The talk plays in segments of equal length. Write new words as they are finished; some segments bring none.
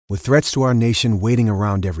With threats to our nation waiting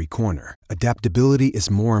around every corner, adaptability is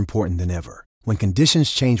more important than ever. When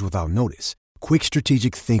conditions change without notice, quick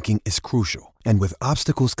strategic thinking is crucial. And with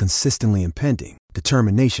obstacles consistently impending,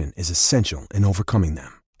 determination is essential in overcoming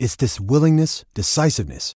them. It's this willingness,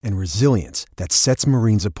 decisiveness, and resilience that sets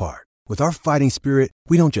Marines apart. With our fighting spirit,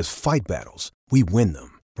 we don't just fight battles, we win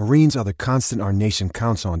them. Marines are the constant our nation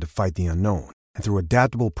counts on to fight the unknown. And through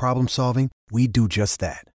adaptable problem solving, we do just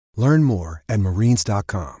that. Learn more at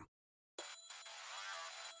marines.com.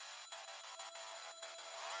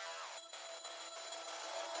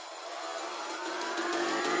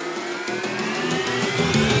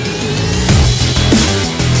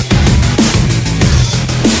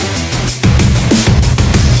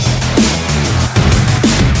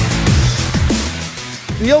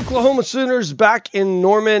 The Oklahoma Sooners back in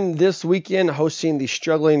Norman this weekend, hosting the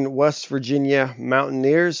struggling West Virginia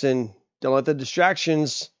Mountaineers. And don't let the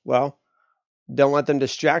distractions, don't let them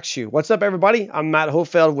distract you. What's up, everybody? I'm Matt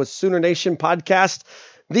Hofeld with Sooner Nation Podcast,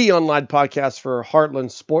 the online podcast for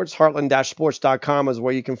Heartland Sports. Heartland-sports.com is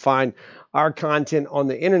where you can find our content on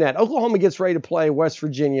the internet. Oklahoma gets ready to play West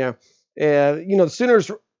Virginia. The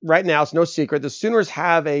Sooners right now, it's no secret, the Sooners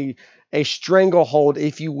have a stranglehold,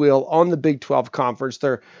 if you will, on the Big 12 Conference.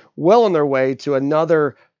 They're well on their way to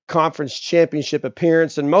another conference championship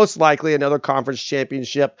appearance and most likely another conference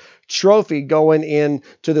championship trophy going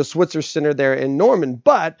into the Switzer Center there in Norman.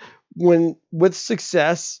 But with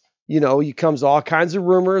success, comes all kinds of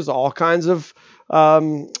rumors, all kinds of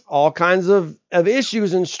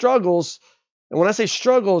issues and struggles. And when I say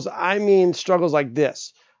struggles, I mean struggles like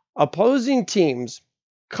this. Opposing teams,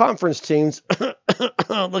 conference teams,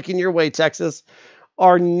 looking your way, Texas,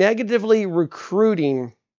 are negatively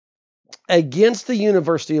recruiting against the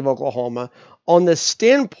University of Oklahoma on the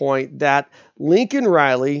standpoint that Lincoln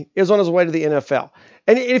Riley is on his way to the NFL.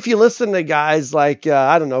 And if you listen to guys like,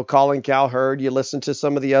 Colin Cowherd, you listen to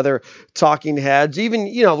some of the other talking heads, even,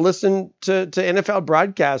 listen to NFL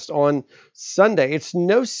broadcasts on Sunday, it's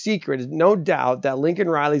no secret, no doubt that Lincoln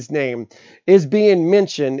Riley's name is being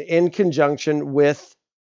mentioned in conjunction with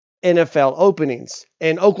NFL openings.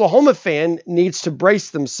 An Oklahoma fan needs to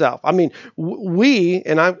brace themselves. I mean, we,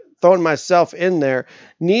 and I'm throwing myself in there,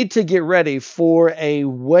 need to get ready for a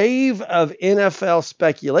wave of NFL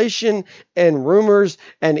speculation and rumors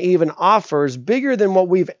and even offers bigger than what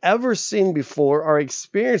we've ever seen before or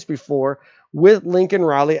experienced before with Lincoln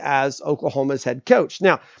Riley as Oklahoma's head coach.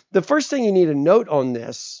 Now, the first thing you need to note on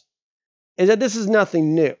this is that this is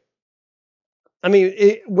nothing new. I mean,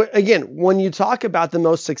 again, when you talk about the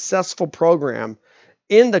most successful program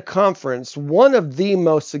in the conference, one of the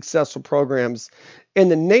most successful programs in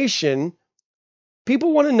the nation,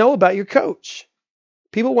 people want to know about your coach.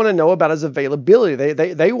 People want to know about his availability.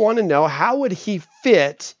 They want to know, how would he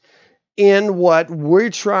fit in what we're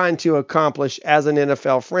trying to accomplish as an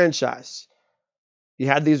NFL franchise? You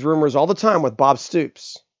had these rumors all the time with Bob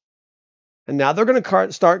Stoops. And now they're going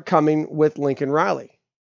to start coming with Lincoln Riley.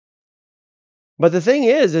 But the thing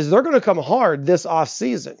is they're going to come hard this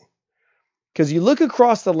offseason, because you look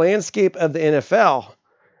across the landscape of the NFL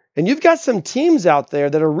and you've got some teams out there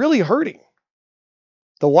that are really hurting.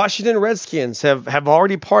 The Washington Redskins have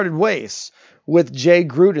already parted ways with Jay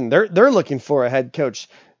Gruden. They're looking for a head coach.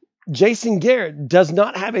 Jason Garrett does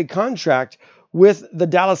not have a contract with the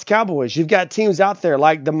Dallas Cowboys. You've got teams out there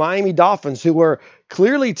like the Miami Dolphins who were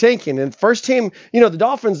clearly tanking. And first team, the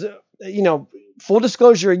Dolphins, full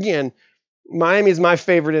disclosure again, Miami is my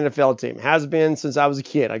favorite NFL team. Has been since I was a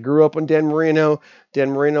kid. I grew up on Dan Marino.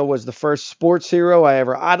 Dan Marino was the first sports hero I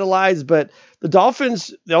ever idolized. But the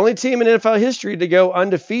Dolphins, the only team in NFL history to go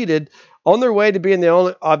undefeated, on their way to being the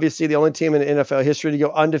only team in NFL history to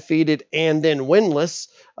go undefeated and then winless.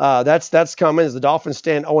 That's coming as the Dolphins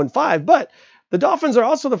stand 0-5. But the Dolphins are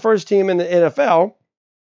also the first team in the NFL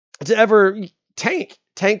to ever tank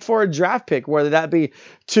for a draft pick, whether that be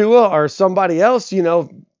Tua or somebody else.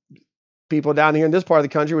 People down here in this part of the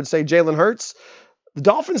country would say Jalen Hurts. The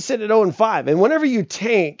Dolphins sit at 0-5. And whenever you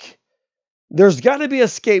tank, there's got to be a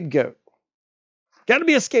scapegoat. Got to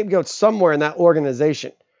be a scapegoat somewhere in that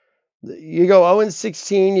organization. You go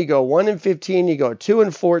 0-16, you go 1-15, you go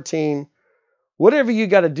 2-14. Whatever you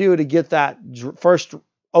got to do to get that first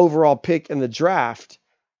overall pick in the draft,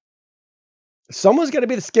 someone's got to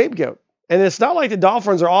be the scapegoat. And it's not like the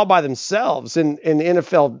Dolphins are all by themselves in the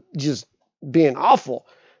NFL just being awful.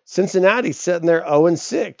 Cincinnati sitting there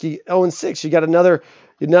 0-6. You got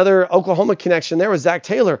another Oklahoma connection there with Zach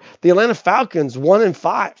Taylor. The Atlanta Falcons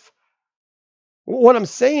 1-5. What I'm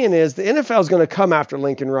saying is the NFL is going to come after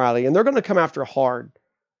Lincoln Riley, and they're going to come after hard.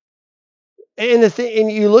 And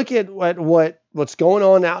and you look at what what's going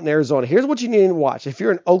on out in Arizona. Here's what you need to watch. If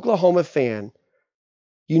you're an Oklahoma fan,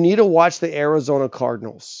 you need to watch the Arizona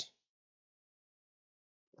Cardinals.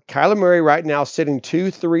 Kyler Murray right now sitting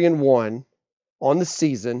 2-3-1 on the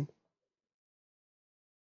season.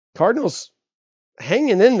 Cardinals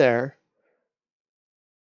hanging in there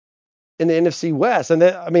in the NFC West. And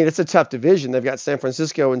it's a tough division. They've got San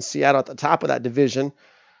Francisco and Seattle at the top of that division.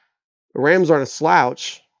 The Rams aren't a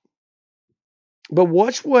slouch. But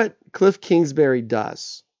watch what Cliff Kingsbury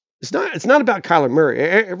does. It's not about Kyler Murray.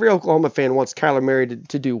 Every Oklahoma fan wants Kyler Murray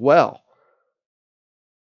to do well.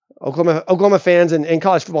 Oklahoma fans and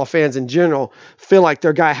college football fans in general feel like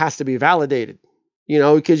their guy has to be validated,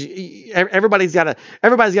 because everybody's got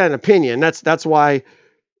an opinion. That's why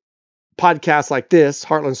podcasts like this,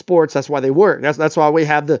 Heartland Sports, that's why they work. That's why we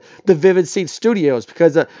have the Vivid Seats studios,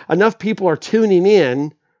 because enough people are tuning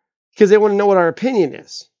in because they want to know what our opinion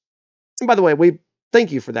is. And by the way, we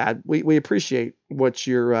thank you for that. We appreciate what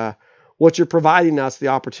you're providing us the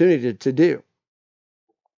opportunity to do.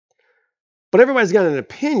 But everybody's got an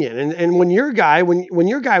opinion, and when your guy wins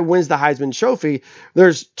the Heisman Trophy,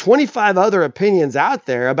 there's 25 other opinions out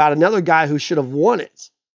there about another guy who should have won it.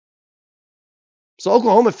 So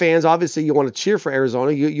Oklahoma fans, obviously, you want to cheer for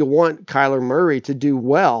Arizona. You want Kyler Murray to do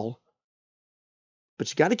well, but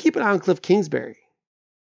you got to keep an eye on Cliff Kingsbury.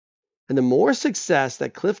 And the more success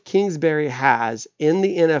that Cliff Kingsbury has in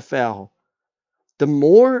the NFL, the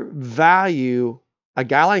more value a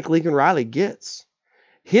guy like Lincoln Riley gets.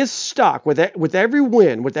 His stock with every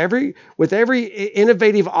win, with every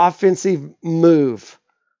innovative offensive move,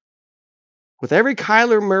 with every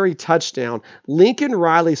Kyler Murray touchdown, Lincoln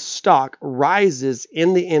Riley's stock rises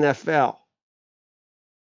in the NFL.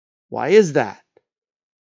 Why is that?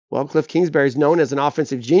 Well, Cliff Kingsbury is known as an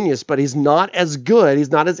offensive genius, but he's not as good,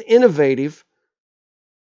 he's not as innovative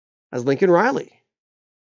as Lincoln Riley.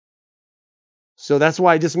 So that's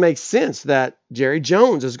why it just makes sense that Jerry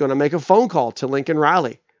Jones is going to make a phone call to Lincoln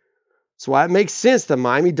Riley. That's why it makes sense the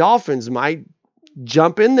Miami Dolphins might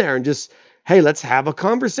jump in there and just, hey, let's have a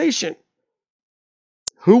conversation.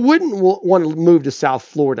 Who wouldn't want to move to South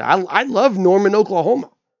Florida? I love Norman, Oklahoma.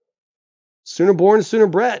 Sooner born, sooner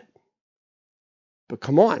bred. But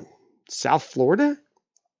come on, South Florida?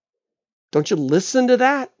 Don't you listen to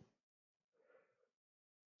that?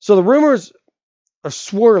 So the rumors are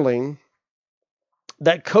swirling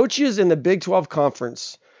that coaches in the Big 12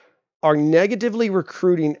 Conference are negatively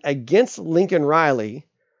recruiting against Lincoln Riley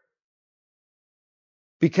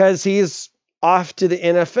because he's off to the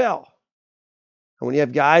NFL. And when you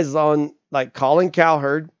have guys on like Colin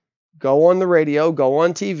Cowherd go on the radio, go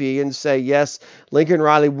on TV and say, yes, Lincoln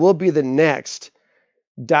Riley will be the next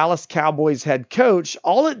Dallas Cowboys head coach,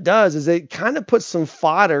 all it does is it kind of puts some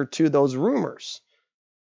fodder to those rumors.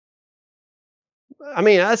 I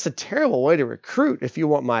mean, that's a terrible way to recruit, if you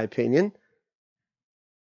want my opinion.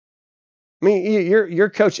 I mean, you're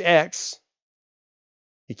Coach X.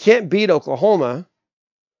 You can't beat Oklahoma.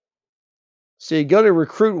 So you go to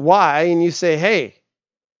recruit Y and you say, hey,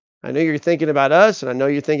 I know you're thinking about us, and I know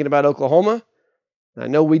you're thinking about Oklahoma, and I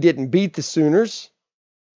know we didn't beat the Sooners.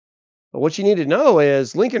 But what you need to know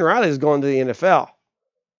is Lincoln Riley is going to the NFL.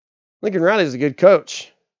 Lincoln Riley is a good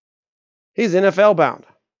coach. He's NFL bound.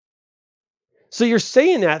 So you're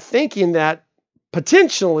saying that thinking that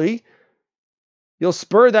potentially you'll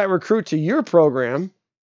spur that recruit to your program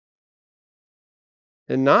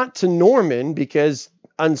and not to Norman because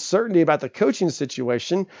uncertainty about the coaching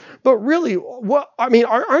situation. But really,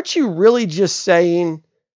 aren't you really just saying,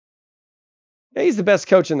 hey, he's the best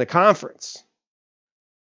coach in the conference?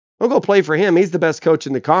 Don't go play for him. He's the best coach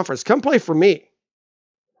in the conference. Come play for me.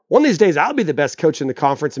 One of these days, I'll be the best coach in the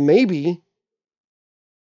conference. Maybe.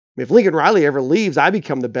 If Lincoln Riley ever leaves, I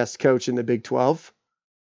become the best coach in the Big 12.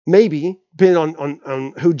 Maybe, depending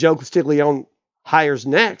on who Joe Castiglione hires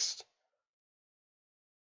next.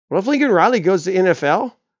 What if Lincoln Riley goes to the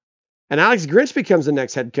NFL and Alex Grinch becomes the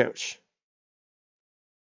next head coach?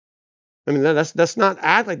 I mean, that's not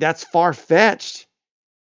act like that's far-fetched.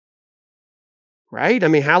 Right? I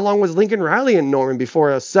mean, how long was Lincoln Riley in Norman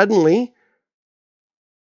before suddenly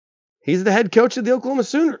he's the head coach of the Oklahoma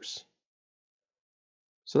Sooners?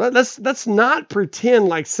 So let's not pretend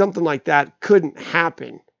like something like that couldn't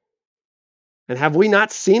happen. And have we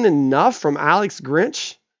not seen enough from Alex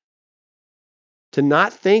Grinch to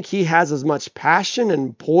not think he has as much passion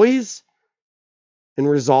and poise and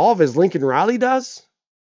resolve as Lincoln Riley does?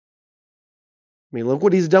 I mean, look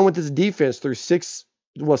what he's done with his defense through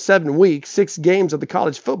 7 weeks, 6 games of the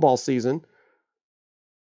college football season.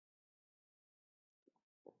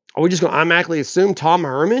 Are we just going to automatically assume Tom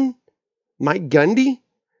Herman, Mike Gundy,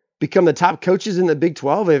 become the top coaches in the Big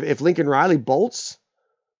 12 if Lincoln Riley bolts?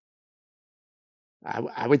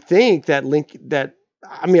 I would think that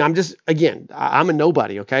I'm a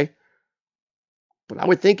nobody, okay? But I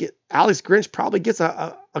would think Alex Grinch probably gets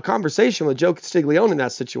a conversation with Joe Castiglione in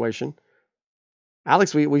that situation.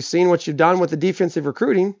 Alex, we've seen what you've done with the defensive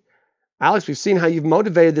recruiting. Alex, we've seen how you've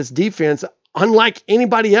motivated this defense unlike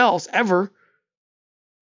anybody else ever.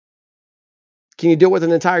 Can you do it with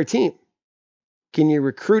an entire team? Can you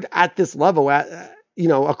recruit at this level,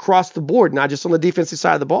 across the board, not just on the defensive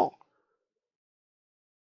side of the ball?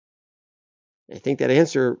 I think that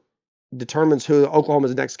answer determines who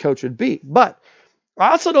Oklahoma's next coach would be. But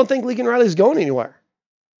I also don't think Lincoln Riley's going anywhere.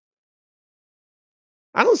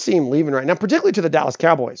 I don't see him leaving right now, particularly to the Dallas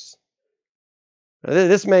Cowboys.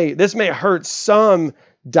 This may hurt some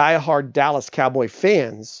diehard Dallas Cowboy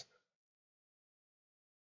fans,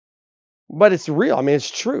 but it's real. I mean,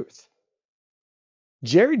 it's truth.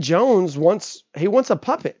 Jerry Jones wants a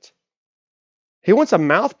puppet. He wants a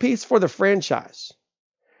mouthpiece for the franchise.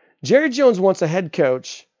 Jerry Jones wants a head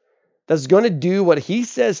coach that's going to do what he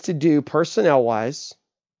says to do personnel-wise.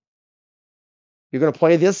 You're going to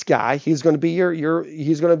play this guy. He's going to be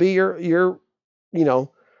your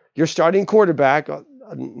starting quarterback.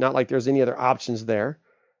 Not like there's any other options there,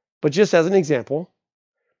 but just as an example,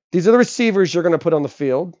 these are the receivers you're going to put on the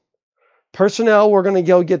field. Personnel, we're going to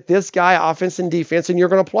go get this guy, offense and defense, and you're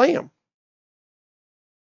going to play him.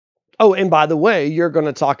 Oh, and by the way, you're going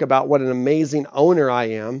to talk about what an amazing owner I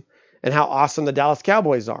am and how awesome the Dallas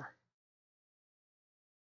Cowboys are.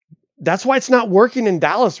 That's why it's not working in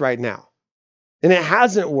Dallas right now. And it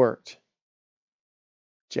hasn't worked.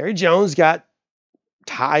 Jerry Jones got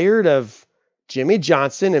tired of Jimmy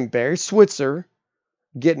Johnson and Barry Switzer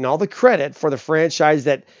getting all the credit for the franchise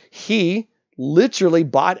that he literally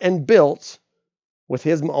bought and built with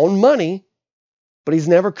his own money, but he's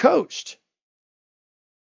never coached.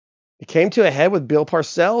 It came to a head with Bill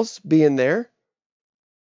Parcells being there.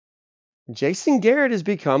 Jason Garrett has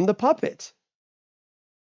become the puppet.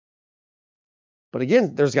 But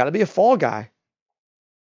again, there's got to be a fall guy.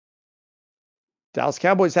 Dallas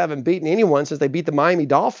Cowboys haven't beaten anyone since they beat the Miami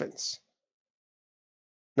Dolphins.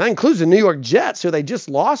 And that includes the New York Jets, who they just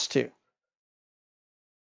lost to.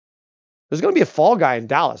 There's going to be a fall guy in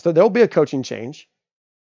Dallas. There'll be a coaching change.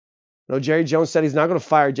 Jerry Jones said he's not going to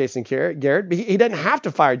fire Jason Garrett. But he doesn't have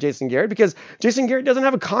to fire Jason Garrett because Jason Garrett doesn't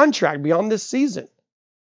have a contract beyond this season.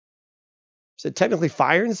 Is it technically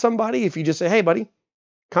firing somebody if you just say, hey, buddy,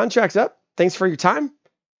 contract's up. Thanks for your time.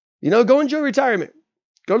 Go enjoy retirement.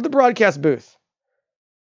 Go to the broadcast booth.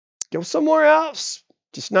 Go somewhere else.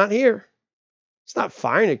 Just not here. It's not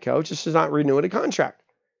firing a coach. It's just not renewing a contract.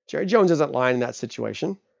 Jerry Jones isn't lying in that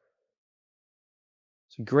situation.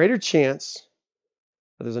 It's a greater chance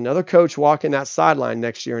that there's another coach walking that sideline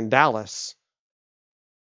next year in Dallas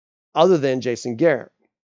other than Jason Garrett.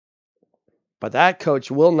 But that coach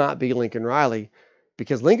will not be Lincoln Riley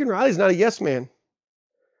because Lincoln Riley's not a yes man.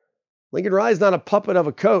 Lincoln Riley's not a puppet of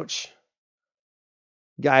a coach.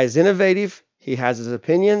 Guy is innovative. He has his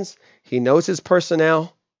opinions. He knows his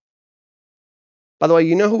personnel. By the way,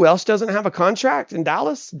 you know who else doesn't have a contract in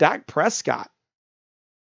Dallas? Dak Prescott.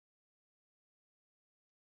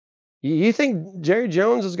 You think Jerry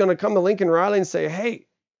Jones is going to come to Lincoln Riley and say, hey,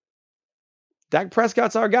 Dak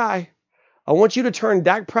Prescott's our guy. I want you to turn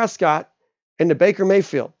Dak Prescott into Baker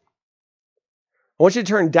Mayfield. I want you to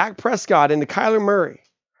turn Dak Prescott into Kyler Murray.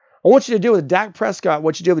 I want you to do with Dak Prescott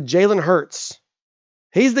what you did with Jalen Hurts.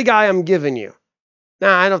 He's the guy I'm giving you.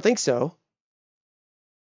 Nah, I don't think so.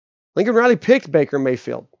 Lincoln Riley picked Baker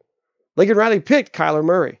Mayfield. Lincoln Riley picked Kyler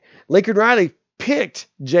Murray. Lincoln Riley picked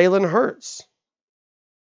Jalen Hurts.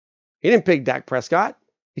 He didn't pick Dak Prescott.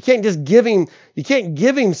 You can't just give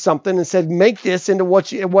him something and say, make this into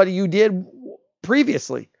what you did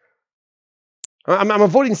previously. I'm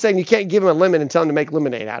avoiding saying you can't give him a lemon and tell him to make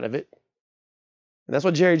lemonade out of it. And that's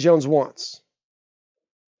what Jerry Jones wants.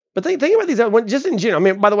 But think about these, just in general. I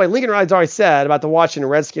mean, by the way, Lincoln Riley's already said about the Washington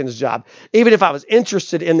Redskins job. Even if I was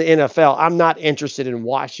interested in the NFL, I'm not interested in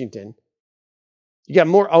Washington. You got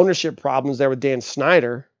more ownership problems there with Dan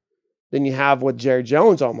Snyder than you have with Jerry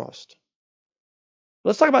Jones almost.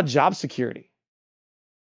 Let's talk about job security.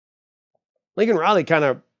 Lincoln Riley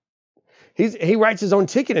he writes his own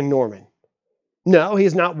ticket in Norman. No, he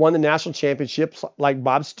has not won the national championships like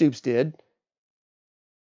Bob Stoops did.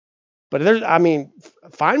 But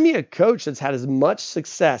find me a coach that's had as much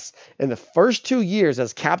success in the first 2 years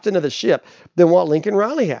as captain of the ship than what Lincoln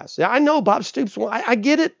Riley has. Yeah, I know Bob Stoops won. I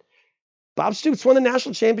get it. Bob Stoops won the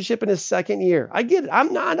national championship in his second year. I get it.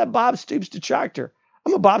 I'm not a Bob Stoops detractor.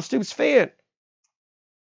 I'm a Bob Stoops fan.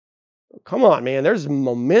 Come on, man. There's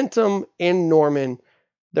momentum in Norman.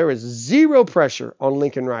 There is zero pressure on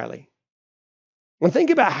Lincoln Riley. And think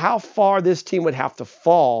about how far this team would have to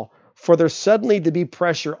fall for there suddenly to be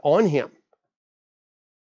pressure on him.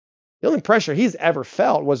 The only pressure he's ever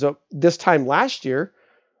felt was this time last year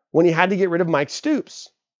when he had to get rid of Mike Stoops.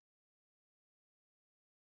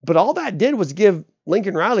 But all that did was give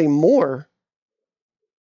Lincoln Riley more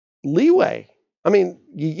leeway. I mean,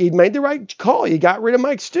 you made the right call. You got rid of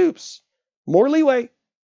Mike Stoops. More leeway.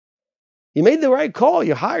 You made the right call.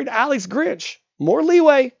 You hired Alex Grinch. More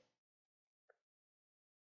leeway.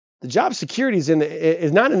 The job security is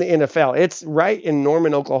not in the NFL. It's right in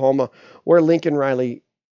Norman, Oklahoma, where Lincoln Riley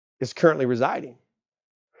is currently residing.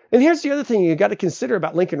 And here's the other thing you got to consider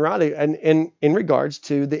about Lincoln Riley and in regards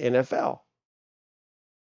to the NFL.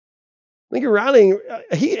 Lincoln Riley,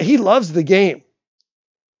 he loves the game.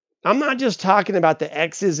 I'm not just talking about the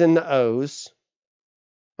X's and the O's.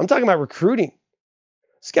 I'm talking about recruiting.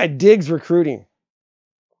 This guy digs recruiting.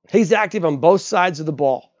 He's active on both sides of the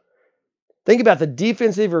ball. Think about the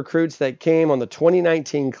defensive recruits that came on the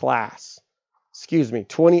 2018 class.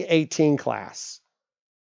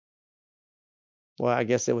 Well, I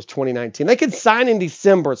guess it was 2019. They could sign in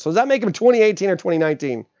December. So does that make them 2018 or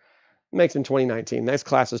 2019? It makes them 2019. Next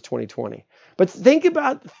class is 2020. But think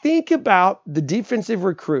about the defensive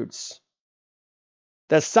recruits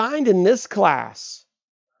that signed in this class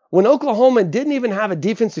when Oklahoma didn't even have a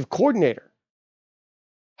defensive coordinator.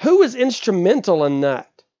 Who was instrumental in that?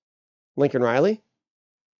 Lincoln Riley.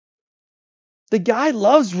 The guy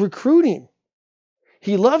loves recruiting.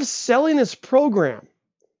 He loves selling his program.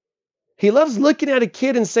 He loves looking at a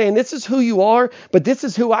kid and saying, this is who you are, but this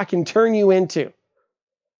is who I can turn you into. Have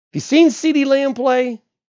you seen CeeDee Lamb play?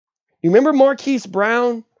 You remember Marquise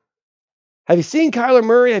Brown? Have you seen Kyler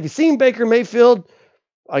Murray? Have you seen Baker Mayfield?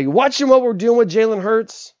 Are you watching what we're doing with Jalen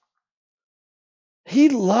Hurts? He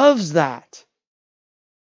loves that.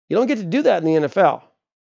 You don't get to do that in the NFL.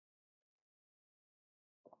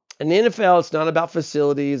 In the NFL, it's not about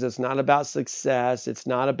facilities. It's not about success. It's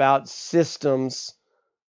not about systems.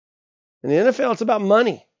 In the NFL, it's about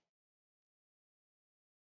money.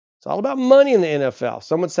 It's all about money in the NFL.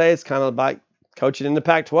 Some would say it's kind of about coaching in the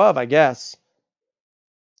Pac-12, I guess.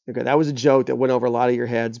 Okay, that was a joke that went over a lot of your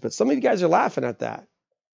heads, but some of you guys are laughing at that.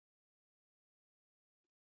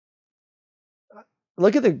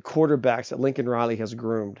 Look at the quarterbacks that Lincoln Riley has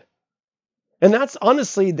groomed. And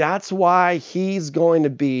that's why he's going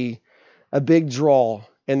to be a big draw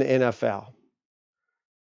in the NFL.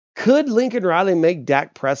 Could Lincoln Riley make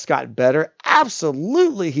Dak Prescott better?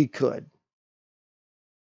 Absolutely he could.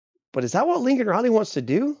 But is that what Lincoln Riley wants to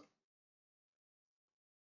do?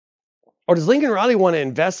 Or does Lincoln Riley want to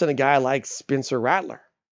invest in a guy like Spencer Rattler?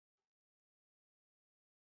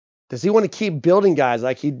 Does he want to keep building guys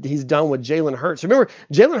like he's done with Jalen Hurts? Remember,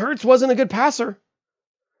 Jalen Hurts wasn't a good passer.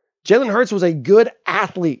 Jalen Hurts was a good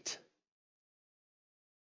athlete.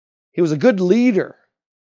 He was a good leader.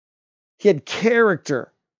 He had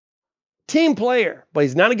character. Team player, but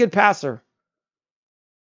he's not a good passer.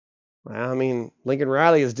 Well, I mean, Lincoln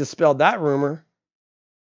Riley has dispelled that rumor.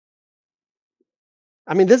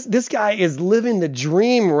 I mean, this guy is living the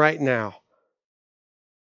dream right now.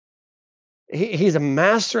 He's a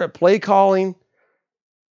master at play calling.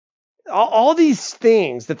 All these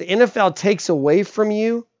things that the NFL takes away from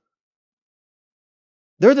you,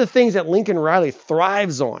 they're the things that Lincoln Riley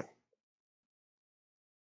thrives on.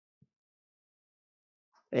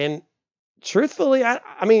 And truthfully,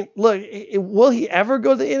 I mean, look, will he ever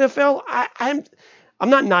go to the NFL? I'm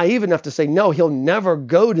not naive enough to say no, he'll never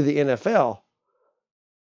go to the NFL.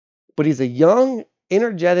 But he's a young,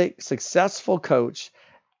 energetic, successful coach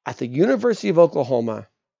at the University of Oklahoma,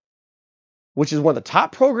 which is one of the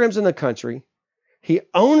top programs in the country. He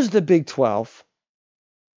owns the Big 12.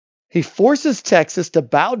 He forces Texas to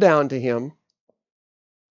bow down to him.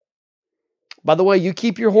 By the way, you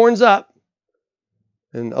keep your horns up,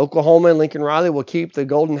 and Oklahoma and Lincoln Riley will keep the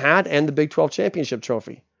golden hat and the Big 12 championship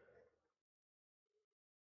trophy.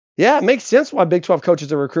 Yeah, it makes sense why Big 12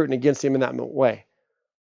 coaches are recruiting against him in that way.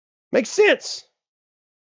 Makes sense.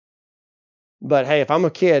 But hey, if I'm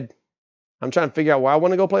a kid, I'm trying to figure out where I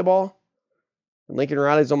want to go play ball, and Lincoln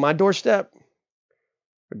Riley's on my doorstep,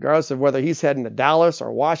 regardless of whether he's heading to Dallas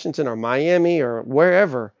or Washington or Miami or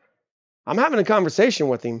wherever, I'm having a conversation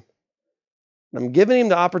with him. I'm giving him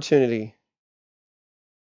the opportunity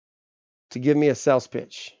to give me a sales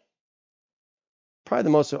pitch. Probably the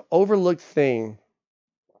most overlooked thing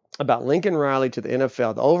about Lincoln Riley to the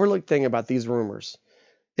NFL, the overlooked thing about these rumors,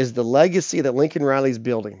 is the legacy that Lincoln Riley's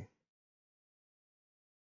building.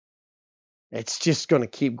 It's just going to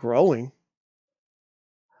keep growing.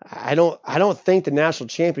 I don't think the national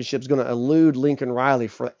championship is going to elude Lincoln Riley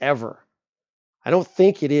forever. I don't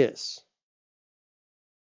think it is.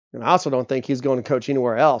 And I also don't think he's going to coach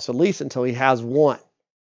anywhere else, at least until he has one,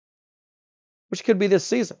 which could be this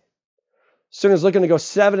season. Sooners looking to go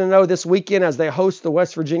 7-0 this weekend as they host the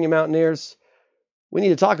West Virginia Mountaineers. We need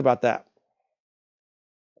to talk about that.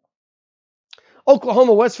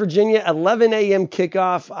 Oklahoma, West Virginia, 11 a.m.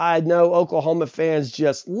 kickoff. I know Oklahoma fans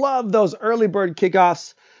just love those early bird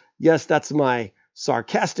kickoffs. Yes, that's my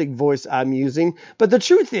sarcastic voice I'm using. But the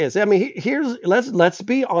truth is, I mean, let's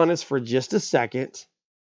be honest for just a second.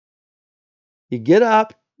 You get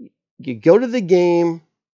up, you go to the game,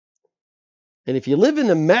 and if you live in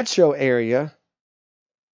the metro area,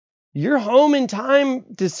 you're home in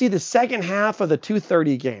time to see the second half of the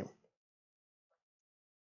 2:30 game.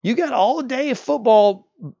 You got all day of football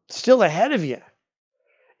still ahead of you.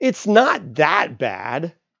 It's not that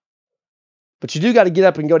bad, but you do got to get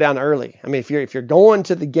up and go down early. I mean, if you're going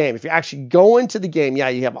to the game, if you're actually going to the game, yeah,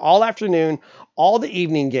 you have all afternoon, all the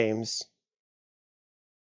evening games.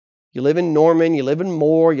 You live in Norman, you live in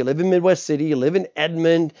Moore, you live in Midwest City, you live in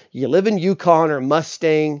Edmond, you live in Yukon or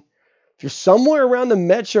Mustang. If you're somewhere around the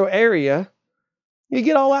metro area, you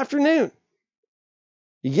get all afternoon.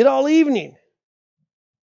 You get all evening.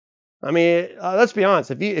 I mean, let's be honest.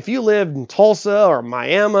 If you live in Tulsa or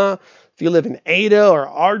Miami, if you live in Ada or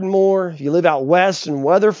Ardmore, if you live out west in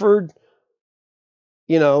Weatherford,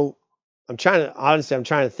 I'm trying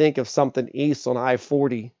to think of something east on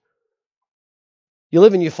I-40. You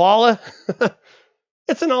live in Eufaula,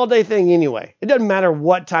 it's an all-day thing anyway. It doesn't matter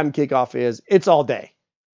what time kickoff is. It's all day.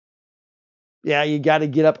 Yeah, you got to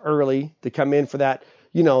get up early to come in for that,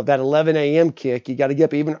 that 11 a.m. kick. You got to get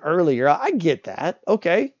up even earlier. I get that.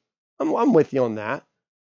 Okay. I'm with you on that.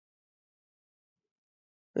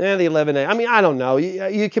 The 11 a.m. I mean, I don't know.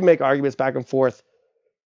 You can make arguments back and forth.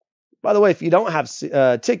 By the way, if you don't have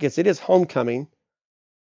tickets, it is homecoming.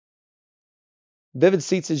 Vivid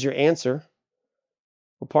Seats is your answer.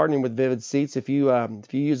 We're partnering with Vivid Seats. If you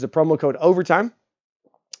use the promo code OVERTIME,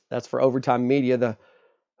 that's for Overtime Media,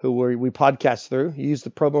 who we podcast through. You use the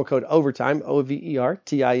promo code OVERTIME,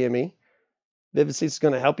 OVERTIME. Vivid Seats is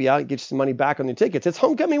going to help you out and get you some money back on your tickets. It's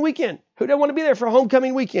homecoming weekend. Who doesn't want to be there for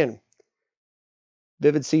homecoming weekend?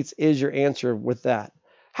 Vivid Seats is your answer with that.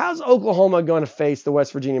 How's Oklahoma going to face the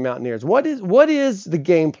West Virginia Mountaineers? What is the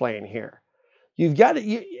game plan here? You've got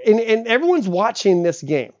to, and everyone's watching this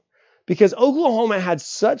game because Oklahoma had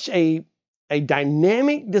such a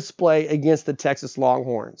dynamic display against the Texas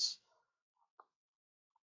Longhorns.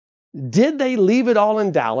 Did they leave it all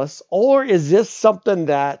in Dallas, or is this something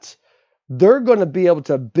that they're going to be able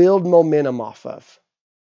to build momentum off of?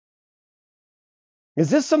 Is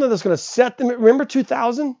this something that's going to set them? Remember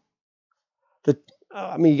 2000?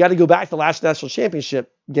 You got to go back to the last national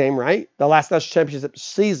championship game, right? The last national championship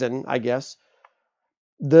season, I guess.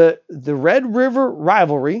 The Red River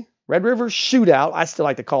rivalry, Red River shootout. I still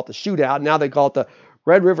like to call it the shootout. Now they call it the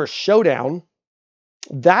Red River Showdown.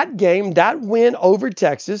 That game, that win over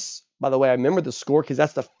Texas. By the way, I remember the score because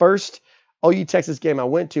that's the first OU Texas game I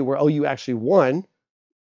went to where OU actually won.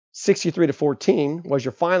 63-14 was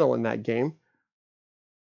your final in that game.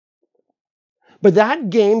 But that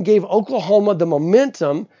game gave Oklahoma the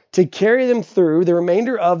momentum to carry them through the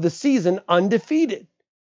remainder of the season undefeated.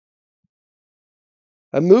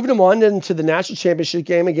 I moved them on into the national championship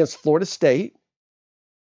game against Florida State.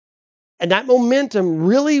 And that momentum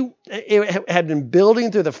really had been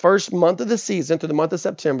building through the first month of the season, through the month of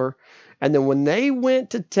September. And then when they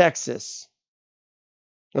went to Texas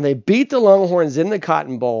and they beat the Longhorns in the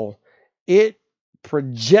Cotton Bowl, it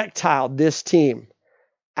projectiled this team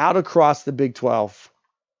out across the Big 12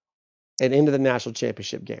 and into the national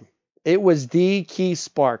championship game. It was the key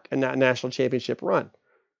spark in that national championship run.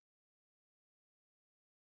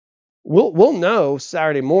 We'll know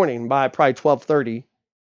Saturday morning by probably 12:30.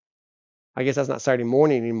 I guess that's not Saturday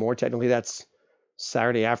morning anymore. Technically, that's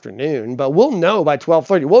Saturday afternoon. But we'll know by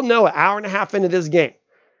 12:30. We'll know an hour and a half into this game.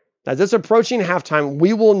 As it's approaching halftime,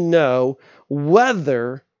 we will know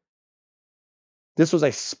whether this was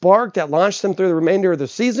a spark that launched them through the remainder of the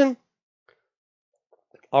season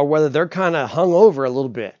or whether they're kind of hung over a little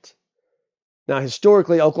bit. Now,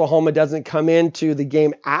 historically, Oklahoma doesn't come into the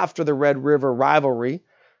game after the Red River rivalry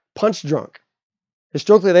punch drunk.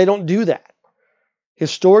 Historically, they don't do that.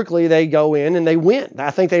 Historically, they go in and they win.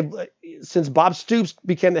 I think since Bob Stoops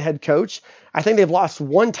became the head coach, I think they've lost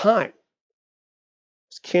one time.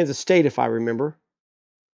 It's Kansas State, if I remember.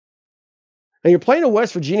 And you're playing a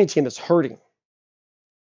West Virginia team that's hurting.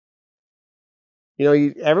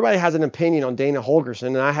 Everybody has an opinion on Dana Holgorsen,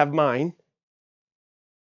 and I have mine.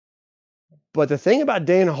 But the thing about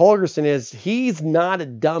Dana Holgorsen is he's not a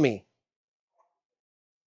dummy.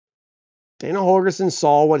 Dana Holgorsen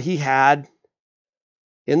saw what he had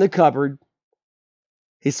in the cupboard.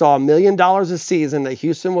 He saw $1 million a season that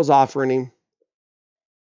Houston was offering him.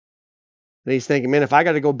 And he's thinking, man, if I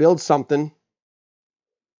got to go build something,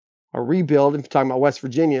 or rebuild, if you're talking about West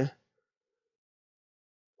Virginia,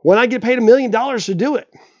 when I get paid $1 million to do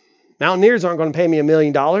it, Mountaineers aren't going to pay me $1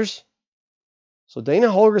 million. So Dana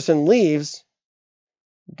Holgorsen leaves,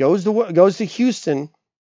 goes to Houston, $1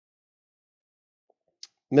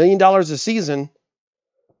 million a season,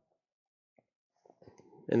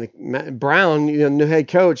 and Brown, new head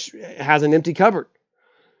coach, has an empty cupboard.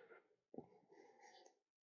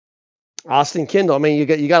 Austin Kendall, I mean, you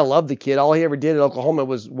got to love the kid. All he ever did at Oklahoma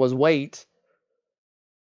was wait.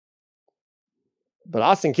 But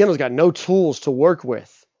Austin Kendall's got no tools to work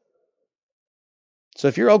with. So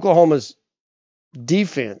if you're Oklahoma's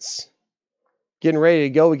defense getting ready to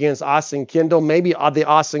go against Austin Kendall, maybe the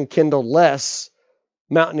Austin Kendall less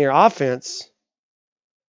Mountaineer offense,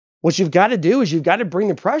 what you've got to do is you've got to bring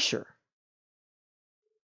the pressure.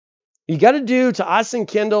 You got to do to Austin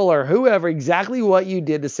Kendall or whoever exactly what you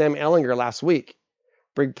did to Sam Ehlinger last week.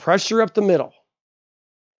 Bring pressure up the middle.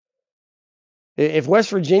 If West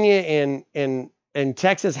Virginia and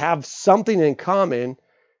Texas have something in common,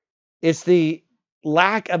 it's the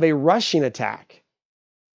lack of a rushing attack.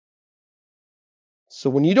 So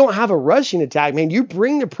when you don't have a rushing attack, man, you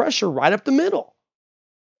bring the pressure right up the middle.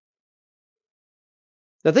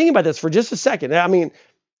 Now think about this for just a second. I mean,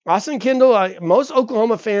 Austin Kendall, most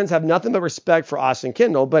Oklahoma fans have nothing but respect for Austin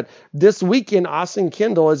Kendall, but this weekend, Austin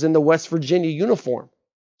Kendall is in the West Virginia uniform.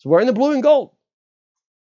 He's wearing the blue and gold.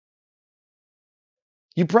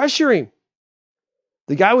 You pressure him.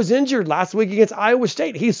 The guy was injured last week against Iowa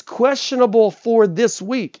State. He's questionable for this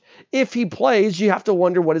week. If he plays, you have to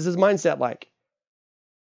wonder, what is his mindset like?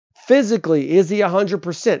 Physically, is he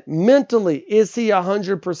 100%? Mentally, is he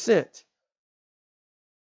 100%?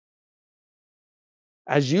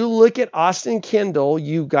 As you look at Austin Kendall,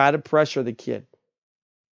 you got to pressure the kid.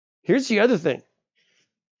 Here's the other thing.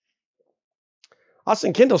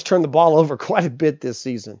 Austin Kendall's turned the ball over quite a bit this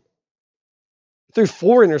season. Threw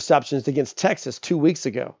 4 interceptions against Texas 2 weeks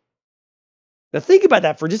ago. Now think about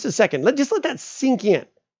that for just a second. Let that sink in.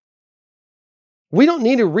 We don't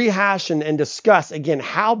need to rehash and discuss again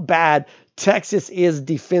how bad Texas is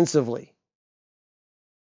defensively.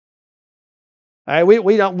 All right,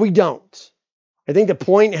 we don't. I think the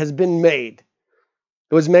point has been made.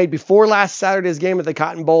 It was made before last Saturday's game at the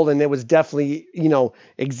Cotton Bowl, and it was definitely,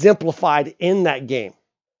 exemplified in that game.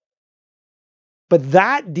 But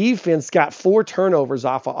that defense got 4 turnovers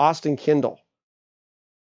off of Austin Kendall.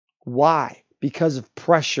 Why? Because of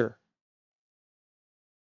pressure.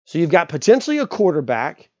 So you've got potentially a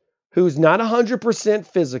quarterback who's not 100%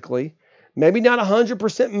 physically, maybe not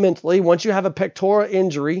 100% mentally. Once you have a pectoral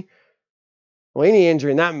injury, well, any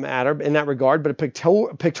injury in that regard, but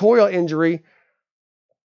a pectoral injury,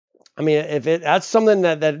 I mean, that's something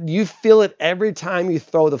that you feel it every time you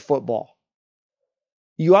throw the football.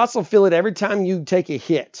 You also feel it every time you take a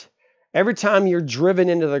hit, every time you're driven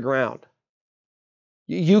into the ground.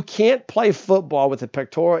 You can't play football with a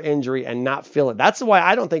pectoral injury and not feel it. That's why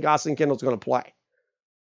I don't think Austin Kendall's going to play.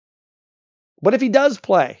 But if he does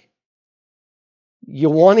play, you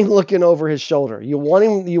want him looking over his shoulder. You want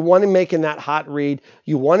him making that hot read.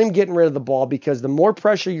 You want him getting rid of the ball, because the more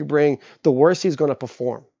pressure you bring, the worse he's going to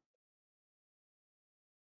perform.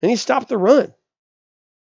 And you stop the run.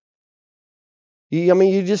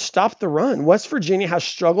 You just stop the run. West Virginia has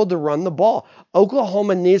struggled to run the ball.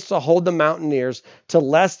 Oklahoma needs to hold the Mountaineers to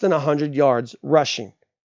less than 100 yards rushing.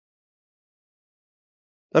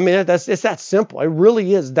 I mean, it's that simple. It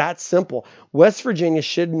really is that simple. West Virginia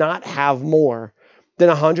should not have more than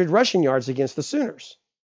 100 rushing yards against the Sooners.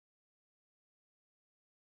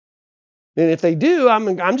 And if they do,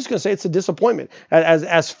 I'm just going to say it's a disappointment.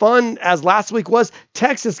 As fun as last week was,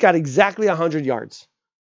 Texas got exactly 100 yards.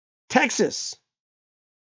 Texas.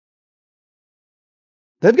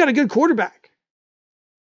 They've got a good quarterback.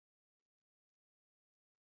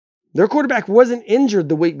 Their quarterback wasn't injured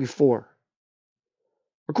the week before.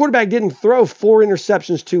 Their quarterback didn't throw 4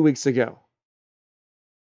 interceptions 2 weeks ago.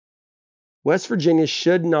 West Virginia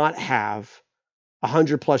should not have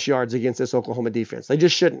 100-plus yards against this Oklahoma defense. They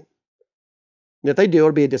just shouldn't. And if they do,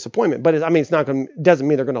 it'll be a disappointment. But doesn't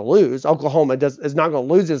mean they're going to lose. Oklahoma is not going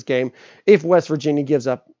to lose this game if West Virginia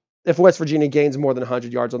gains more than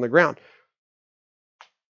 100 yards on the ground.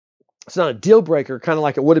 It's not a deal breaker, kind of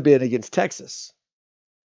like it would have been against Texas.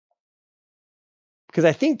 Because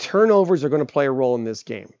I think turnovers are going to play a role in this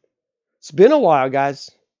game. It's been a while, guys.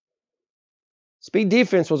 Speed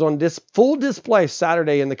defense was on this full display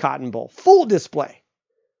Saturday in the Cotton Bowl. Full display.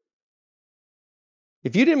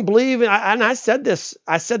 If you didn't believe, and I said this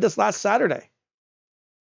last Saturday.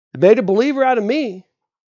 It made a believer out of me.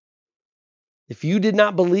 If you did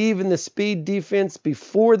not believe in the speed defense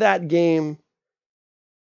before that game,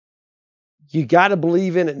 you got to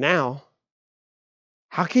believe in it now.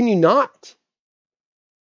 How can you not?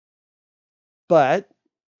 But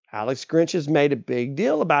Alex Grinch has made a big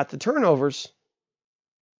deal about the turnovers.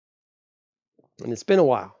 And it's been a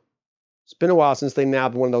while. It's been a while since they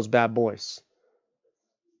nabbed one of those bad boys.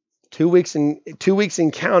 2 weeks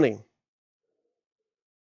and counting.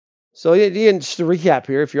 So just to recap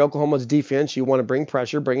here, if you're Oklahoma's defense, you want to bring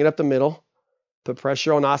pressure, bring it up the middle, put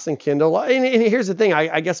pressure on Austin Kendall. And here's the thing,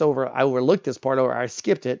 I guess I overlooked this part, or I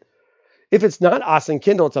skipped it. If it's not Austin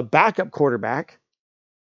Kendall, it's a backup quarterback.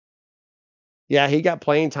 Yeah, he got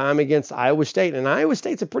playing time against Iowa State, and Iowa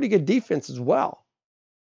State's a pretty good defense as well.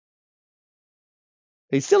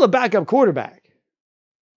 He's still a backup quarterback.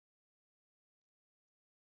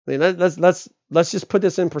 I mean, let's just put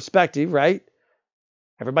this in perspective, right?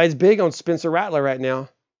 Everybody's big on Spencer Rattler right now.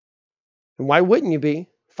 And why wouldn't you be?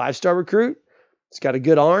 5-star recruit. He's got a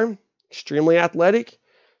good arm, extremely athletic,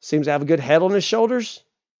 seems to have a good head on his shoulders.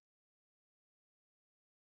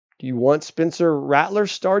 Do you want Spencer Rattler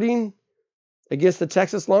starting against the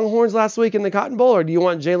Texas Longhorns last week in the Cotton Bowl, or do you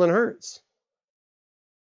want Jalen Hurts?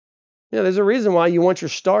 There's a reason why you want your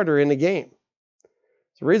starter in the game.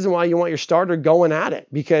 There's a reason why you want your starter going at it,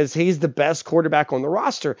 because he's the best quarterback on the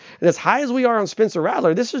roster. And as high as we are on Spencer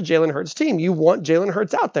Rattler, this is Jalen Hurts' team. You want Jalen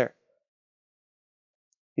Hurts out there.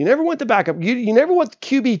 You never want the backup. You never want the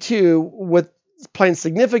QB2 with playing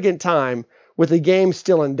significant time with the game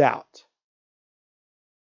still in doubt.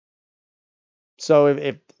 So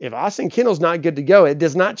if Austin Kendall's not good to go, it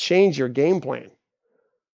does not change your game plan.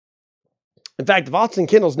 In fact, if Austin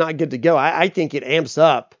Kendall's not good to go, I think it amps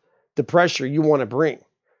up the pressure you want to bring.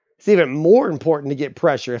 It's even more important to get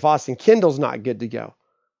pressure if Austin Kendall's not good to go.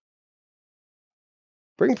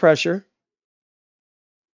 Bring pressure,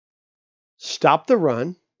 stop the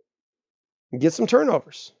run, and get some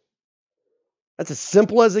turnovers. That's as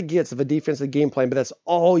simple as it gets of a defensive game plan, but that's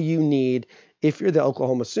all you need if you're the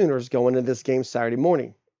Oklahoma Sooners going into this game Saturday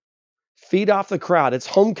morning. Feed off the crowd. It's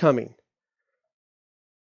homecoming.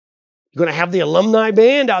 You're going to have the alumni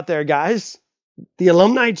band out there, guys. The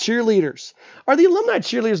alumni cheerleaders. Are the alumni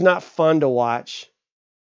cheerleaders not fun to watch?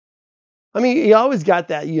 I mean, you always got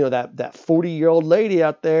that, that 40-year-old lady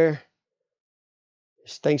out there.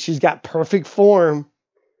 Just thinks she's got perfect form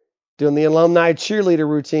doing the alumni cheerleader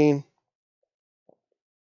routine.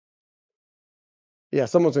 Yeah,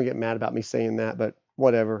 someone's going to get mad about me saying that, but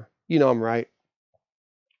whatever. I'm right.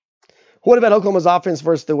 What about Oklahoma's offense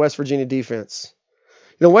versus the West Virginia defense?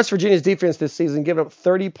 West Virginia's defense this season giving up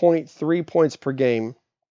 30.3 points per game.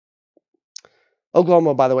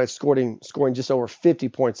 Oklahoma, by the way, scoring just over 50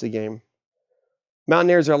 points a game.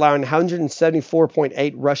 Mountaineers are allowing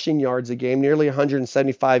 174.8 rushing yards a game, nearly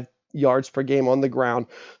 175 yards per game on the ground.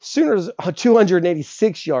 Sooners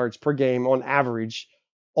 286 yards per game on average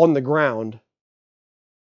on the ground.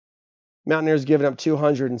 Mountaineers giving up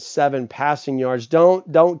 207 passing yards.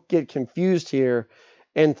 Don't get confused here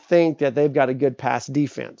and think that they've got a good pass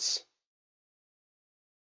defense.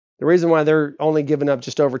 The reason why they're only giving up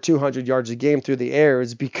just over 200 yards a game through the air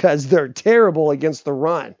is because they're terrible against the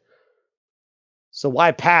run. So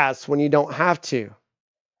why pass when you don't have to?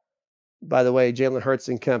 By the way, Jalen Hurts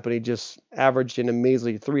and company just averaged an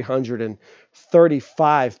measly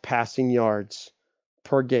 335 passing yards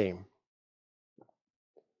per game.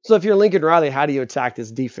 So if you're Lincoln Riley, how do you attack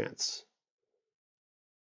this defense?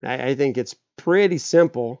 I think it's pretty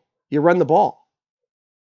simple. You run the ball.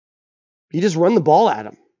 You just run the ball at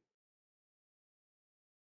them.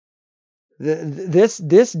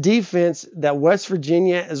 This defense that West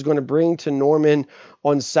Virginia is going to bring to Norman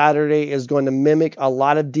on Saturday is going to mimic a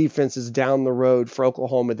lot of defenses down the road for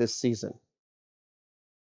Oklahoma this season.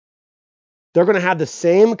 They're going to have the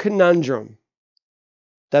same conundrum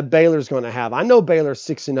that Baylor's going to have. I know Baylor's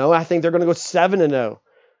 6-0. I think they're going to go 7-0. I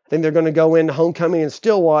think they're going to go into homecoming in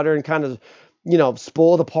Stillwater and kind of,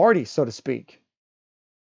 spoil the party, so to speak.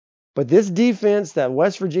 But this defense that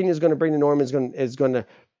West Virginia is going to bring to Norman is going to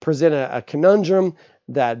present a conundrum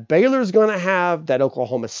that Baylor's going to have, that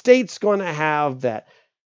Oklahoma State's going to have, that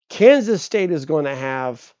Kansas State is going to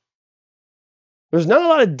have. There's not a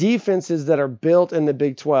lot of defenses that are built in the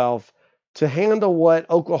Big 12 to handle what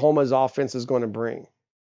Oklahoma's offense is going to bring.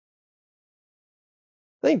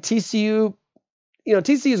 I think TCU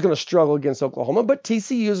is going to struggle against Oklahoma, but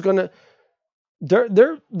TCU is going to,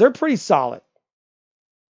 they're pretty solid.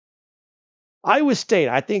 Iowa State,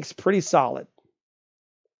 I think, is pretty solid.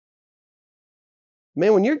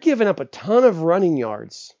 Man, when you're giving up a ton of running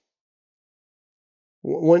yards,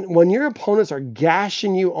 when your opponents are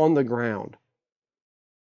gashing you on the ground,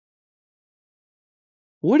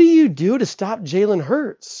 what do you do to stop Jalen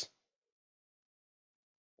Hurts?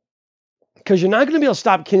 Because you're not going to be able to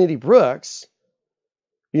stop Kennedy Brooks.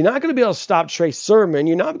 You're not going to be able to stop Trey Sermon.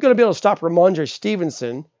 You're not going to be able to stop Ramondre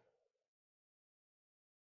Stevenson.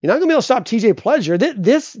 You're not going to be able to stop TJ Pledger.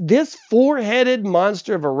 This four-headed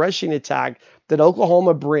monster of a rushing attack that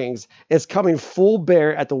Oklahoma brings is coming full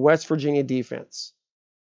bear at the West Virginia defense.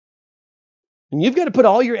 And you've got to put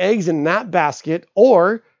all your eggs in that basket,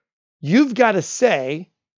 or you've got to say,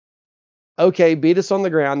 okay, beat us on the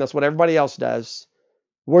ground. That's what everybody else does.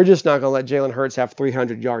 We're just not going to let Jalen Hurts have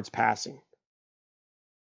 300 yards passing.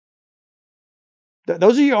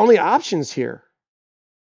 Those are your only options here.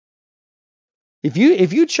 If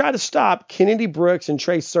you try to stop Kennedy Brooks and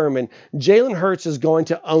Trey Sermon, Jalen Hurts is going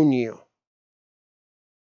to own you.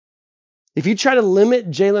 If you try to limit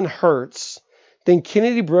Jalen Hurts, then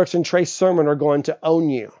Kennedy Brooks and Trey Sermon are going to own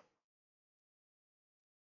you.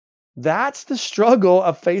 That's the struggle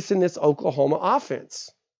of facing this Oklahoma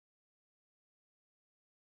offense.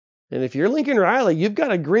 And if you're Lincoln Riley, you've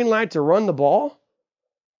got a green light to run the ball.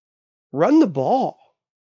 Run the ball.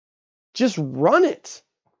 Just run it.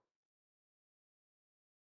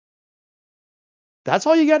 That's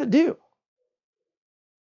all you got to do.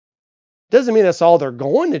 Doesn't mean that's all they're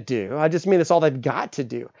going to do. I just mean it's all they've got to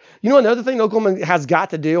do. You know, another thing Oklahoma has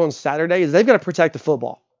got to do on Saturday is they've got to protect the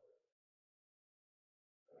football.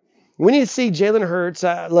 We need to see Jalen Hurts.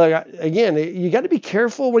 Look, again, you got to be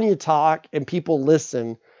careful when you talk and people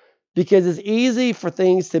listen, because it's easy for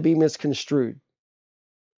things to be misconstrued.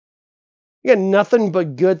 You got nothing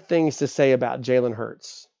but good things to say about Jalen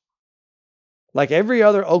Hurts. Like every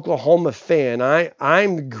other Oklahoma fan,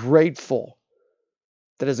 I'm grateful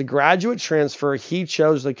that as a graduate transfer, he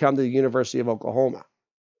chose to come to the University of Oklahoma.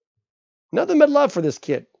 Nothing but love for this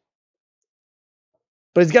kid.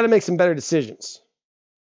 But he's got to make some better decisions.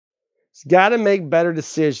 He's got to make better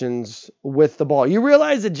decisions with the ball. You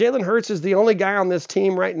realize that Jalen Hurts is the only guy on this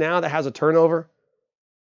team right now that has a turnover?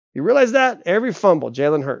 You realize that? Every fumble,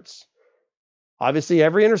 Jalen Hurts. Obviously,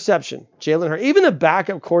 every interception, Jalen Hurts. Even the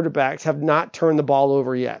backup quarterbacks have not turned the ball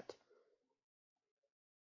over yet.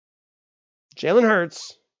 Jalen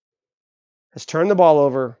Hurts has turned the ball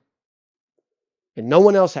over, and no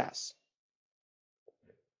one else has.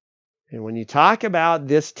 And when you talk about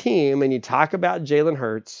this team and you talk about Jalen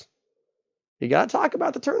Hurts, you got to talk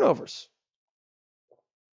about the turnovers.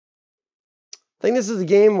 I think this is a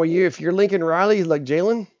game where if you're Lincoln Riley, like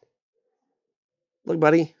Jalen, look,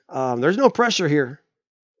 buddy, there's no pressure here.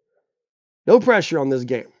 No pressure on this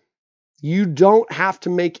game. You don't have to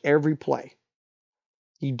make every play.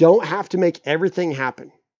 You don't have to make everything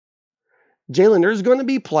happen. Jalen, there's going to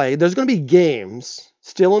be there's going to be games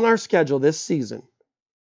still on our schedule this season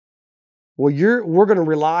where we're going to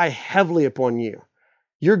rely heavily upon you.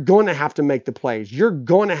 You're going to have to make the plays. You're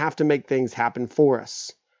going to have to make things happen for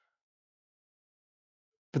us.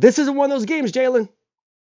 But this isn't one of those games, Jalen.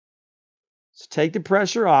 So take the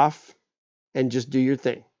pressure off and just do your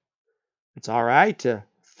thing. It's all right to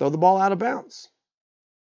throw the ball out of bounds.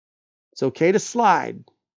 It's okay to slide.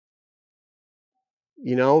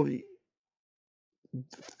 You know,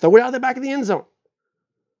 throw it out the back of the end zone.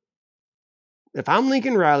 If I'm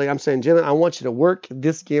Lincoln Riley, I'm saying, Jalen, I want you to work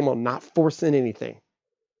this game on not forcing anything.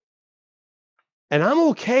 And I'm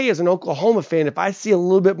okay as an Oklahoma fan if I see a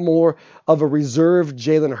little bit more of a reserved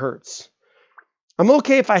Jalen Hurts. I'm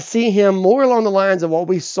okay if I see him more along the lines of what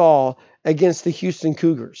we saw against the Houston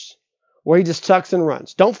Cougars, where he just tucks and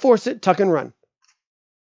runs. Don't force it, tuck and run.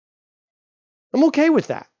 I'm okay with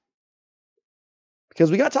that.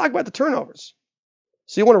 Because we got to talk about the turnovers.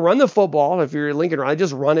 So you want to run the football. If you're Lincoln Riley,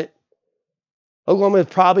 just run it. Oklahoma is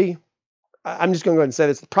probably, I'm just going to go ahead and say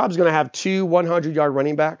this, probably going to have 2 100-yard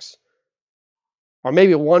running backs. Or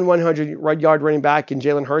maybe one 100-yard running back and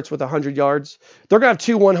Jalen Hurts with 100 yards. They're going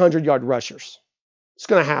to have 2 100-yard rushers. It's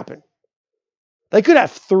going to happen. They could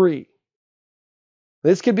have 3.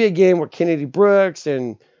 This could be a game where Kennedy Brooks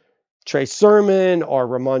and Trey Sermon or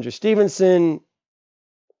Ramondre Stevenson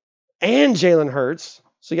and Jalen Hurts.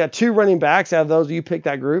 So you got 2 running backs out of those. You pick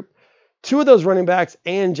that group. 2 of those running backs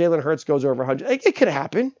and Jalen Hurts goes over 100. It could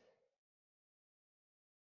happen.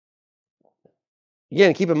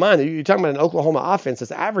 Again, keep in mind that you're talking about an Oklahoma offense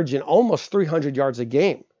that's averaging almost 300 yards a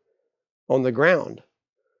game on the ground,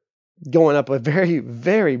 going up a very,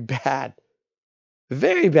 very bad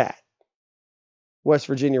West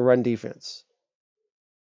Virginia run defense.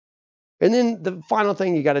 And then the final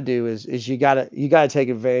thing you got to do is you got to take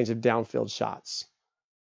advantage of downfield shots.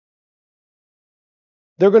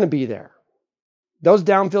 They're going to be there. Those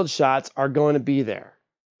downfield shots are going to be there.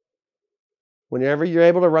 Whenever you're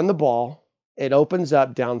able to run the ball, it opens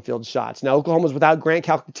up downfield shots. Now, Oklahoma's without Grant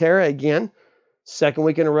Calcaterra again, second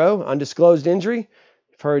week in a row, undisclosed injury.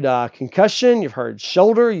 You've heard concussion, you've heard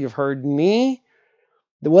shoulder, you've heard knee.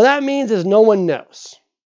 What that means is no one knows.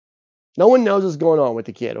 No one knows what's going on with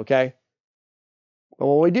the kid, okay? But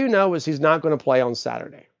what we do know is he's not going to play on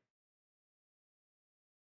Saturday.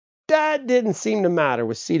 That didn't seem to matter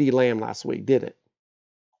with CeeDee Lamb last week, did it?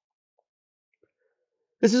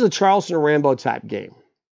 This is a Charleston Rambo type game.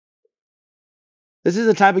 This is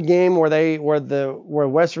the type of game where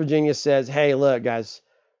West Virginia says, "Hey, look, guys,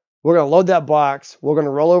 we're going to load that box. We're going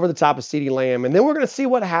to roll over the top of CeeDee Lamb, and then we're going to see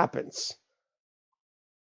what happens."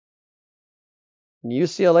 When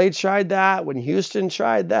UCLA tried that, when Houston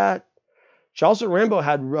tried that, Charleston Rambo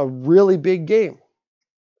had a really big game.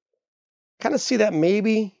 Kind of see that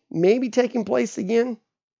maybe taking place again.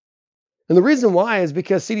 And the reason why is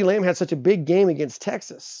because CeeDee Lamb had such a big game against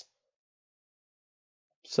Texas.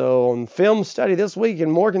 So on film study this week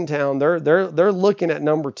in Morgantown, they're looking at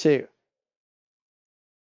number 2.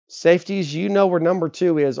 Safeties, where number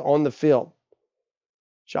 2 is on the field.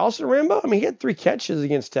 Charleston Rambo, he had 3 catches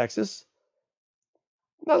against Texas.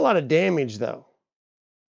 Not a lot of damage, though.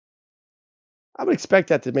 I would expect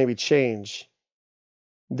that to maybe change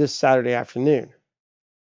this Saturday afternoon.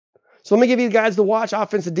 So let me give you guys the watch,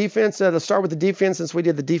 offense and defense. To start with the defense, since we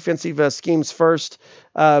did the defensive schemes first.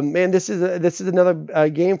 This is another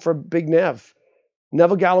game for Big Nev.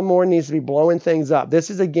 Neville Gallimore needs to be blowing things up. This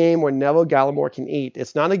is a game where Neville Gallimore can eat.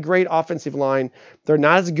 It's not a great offensive line. They're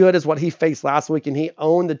not as good as what he faced last week, and he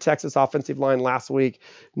owned the Texas offensive line last week.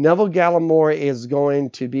 Neville Gallimore is going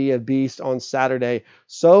to be a beast on Saturday.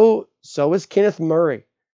 So is Kenneth Murray.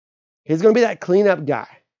 He's going to be that cleanup guy.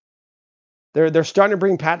 They're starting to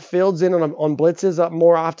bring Pat Fields in on blitzes up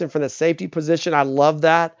more often for the safety position. I love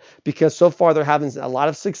that because so far they're having a lot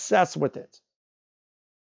of success with it.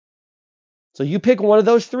 So you pick one of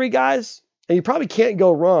those 3 guys, and you probably can't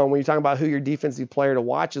go wrong when you're talking about who your defensive player to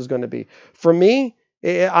watch is going to be. For me,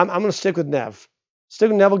 I'm going to stick with Nev. Stick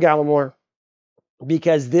with Neville Gallimore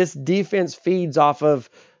because this defense feeds off of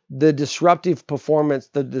the disruptive performance,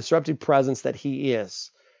 the disruptive presence that he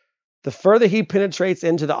is. The further he penetrates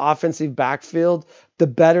into the offensive backfield, the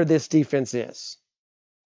better this defense is.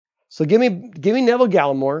 So give me Neville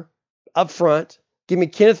Gallimore up front. Give me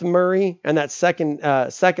Kenneth Murray and that second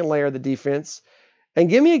layer of the defense. And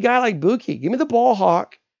give me a guy like Buki. Give me the ball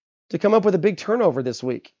hawk to come up with a big turnover this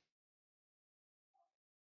week.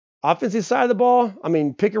 Offensive side of the ball,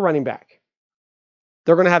 pick a running back.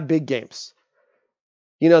 They're going to have big games.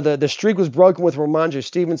 The streak was broken with Ramondre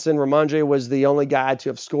Stevenson. Ramondre was the only guy to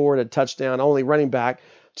have scored a touchdown, only running back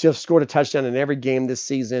to have scored a touchdown in every game this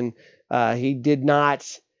season. He did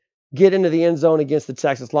not get into the end zone against the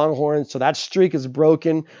Texas Longhorns, so that streak is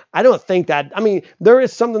broken. I don't think that, there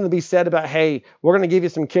is something to be said about, hey, we're going to give you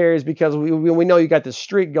some carries because we know you got this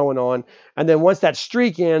streak going on. And then once that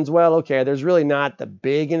streak ends, well, okay, there's really not the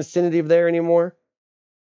big incentive there anymore.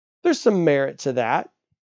 There's some merit to that.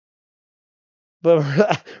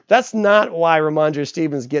 But that's not why Ramondre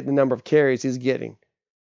Stevens is getting the number of carries he's getting.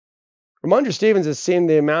 Ramondre Stevens is seeing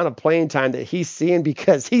the amount of playing time that he's seeing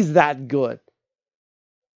because he's that good.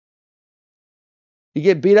 You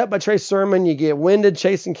get beat up by Trey Sermon, you get winded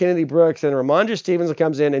chasing Kennedy Brooks, and Ramondre Stevens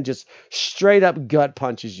comes in and just straight up gut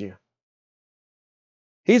punches you.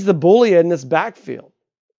 He's the bully in this backfield.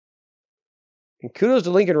 And kudos to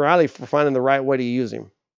Lincoln Riley for finding the right way to use him.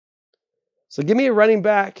 So give me a running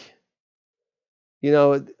back.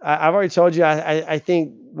 I've already told you, I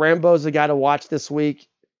think Rambo's the guy to watch this week.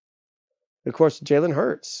 Of course, Jalen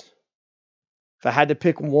Hurts. If I had to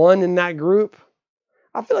pick one in that group,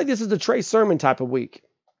 I feel like this is the Trey Sermon type of week.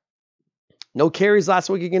 No carries last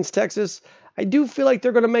week against Texas. I do feel like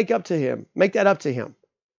they're going to make that up to him.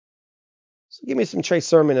 So give me some Trey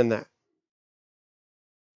Sermon in that.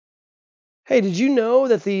 Hey, did you know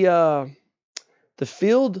that the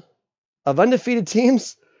field of undefeated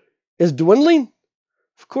teams is dwindling?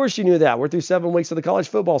 Of course you knew that. We're through 7 weeks of the college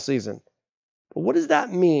football season. But what does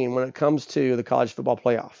that mean when it comes to the college football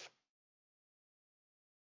playoff?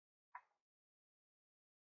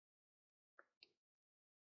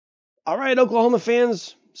 All right, Oklahoma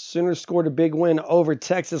fans. Sooners scored a big win over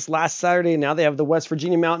Texas last Saturday. Now they have the West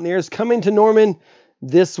Virginia Mountaineers coming to Norman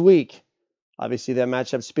this week. Obviously, that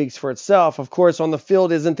matchup speaks for itself. Of course, on the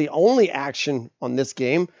field isn't the only action on this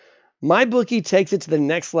game. MyBookie takes it to the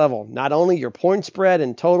next level. Not only your point spread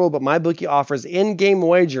and total, but MyBookie offers in-game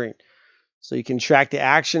wagering. so you can track the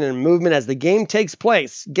action and movement as the game takes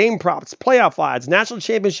place. Game props, playoff odds, national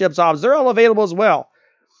championships odds, they're all available as well.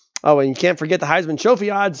 Oh, and you can't forget the Heisman Trophy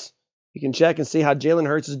odds. You can check and see how Jalen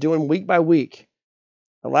Hurts is doing week by week.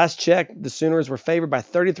 The last check, the Sooners were favored by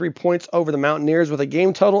 33 points over the Mountaineers with a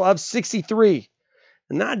game total of 63.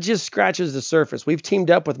 And that just scratches the surface. We've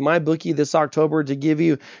teamed up with MyBookie this October to give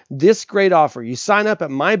you this great offer. You sign up at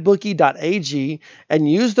mybookie.ag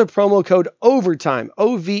and use the promo code OVERTIME,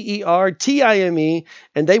 OVERTIME,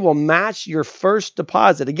 and they will match your first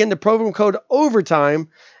deposit. Again, the promo code OVERTIME,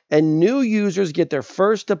 and new users get their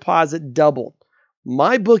first deposit doubled.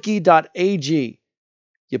 MyBookie.ag.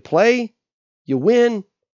 You play, you win,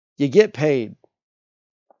 you get paid.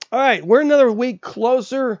 All right, we're another week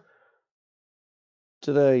closer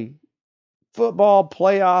to the football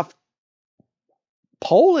playoff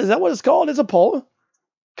poll. Is that what it's called? It's a poll.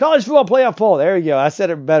 College football playoff poll. There you go. I said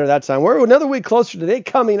it better that time. We're another week closer to it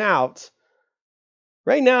coming out.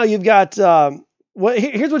 Right now, you've got,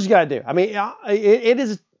 here's what you got to do. I mean, it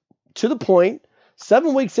is to the point,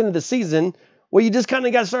 7 weeks into the season, where you just kind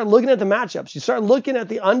of got to start looking at the matchups. You start looking at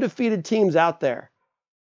the undefeated teams out there.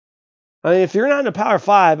 I mean, if you're not in the Power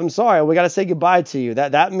 5, I'm sorry, we got to say goodbye to you.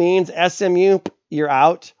 That means SMU, you're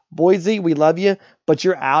out. Boise, we love you, but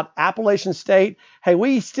you're out. Appalachian State, hey,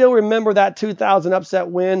 we still remember that 2000 upset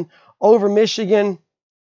win over Michigan,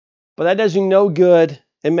 but that does you no good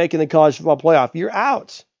in making the college football playoff. You're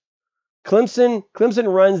out. Clemson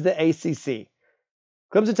runs the ACC.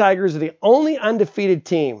 Clemson Tigers are the only undefeated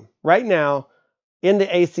team right now in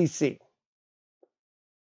the ACC.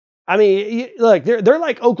 I mean, look, they're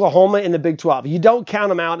like Oklahoma in the Big 12. You don't count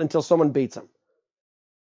them out until someone beats them.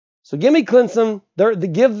 So give me Clemson.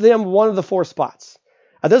 Give them one of the 4 spots.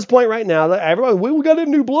 At this point right now, everybody, we got a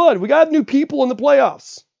new blood. We got new people in the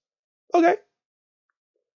playoffs. Okay.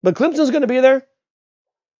 But Clemson's going to be there.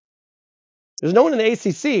 There's no one in the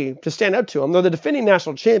ACC to stand up to them. They're the defending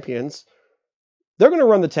national champions. They're going to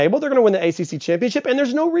run the table. They're going to win the ACC championship, and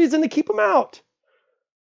there's no reason to keep them out.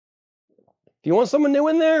 If you want someone new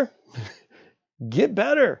in there, get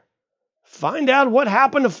better. Find out what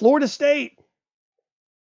happened to Florida State.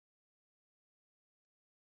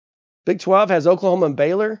 Big 12 has Oklahoma and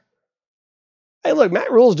Baylor. Hey, look,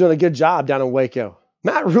 Matt Rule's doing a good job down in Waco.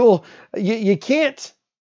 Matt Rule, you can't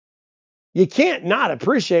not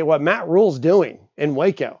appreciate what Matt Rule's doing in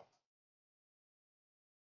Waco.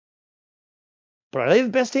 But are they the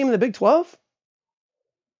best team in the Big 12?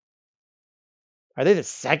 Are they the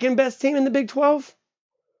second best team in the Big 12?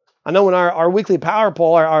 I know in our weekly power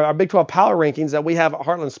poll, our Big 12 power rankings that we have at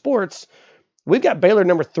Heartland Sports, we've got Baylor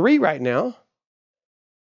number 3 right now.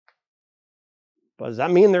 But does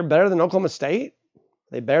that mean they're better than Oklahoma State?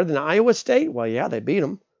 Are they better than Iowa State? Well, yeah, they beat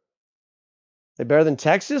them. Are they better than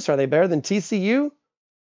Texas? Are they better than TCU?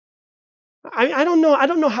 I don't know. I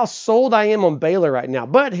don't know how sold I am on Baylor right now.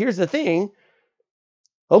 But here's the thing.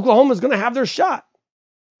 Oklahoma's going to have their shot.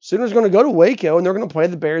 Sooners going to go to Waco, and they're going to play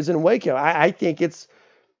the Bears in Waco. I think it's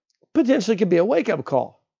potentially could be a wake-up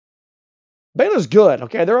call. Baylor's good,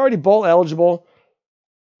 okay? They're already bowl eligible.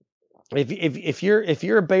 If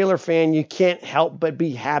you're a Baylor fan, you can't help but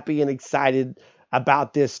be happy and excited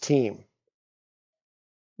about this team.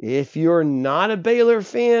 If you're not a Baylor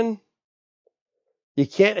fan, you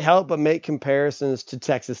can't help but make comparisons to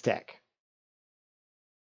Texas Tech.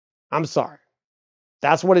 I'm sorry.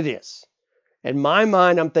 That's what it is. In my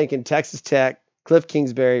mind, I'm thinking Texas Tech, Cliff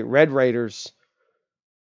Kingsbury, Red Raiders,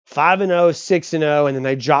 5-0, 6-0, and then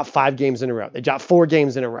they drop 5 games in a row. They drop 4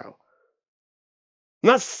 games in a row. I'm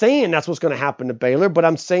not saying that's what's going to happen to Baylor, but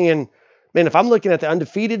I'm saying, man, if I'm looking at the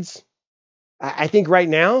undefeateds, I think right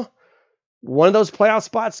now, one of those playoff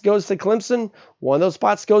spots goes to Clemson, one of those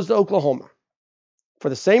spots goes to Oklahoma. For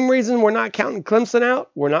the same reason we're not counting Clemson out,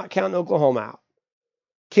 we're not counting Oklahoma out.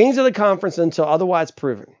 Kings of the conference until otherwise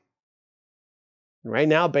proven. Right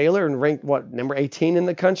now, Baylor ranked, number 18 in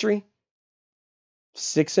the country?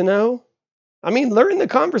 6-0? I mean, they're in the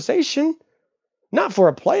conversation. Not for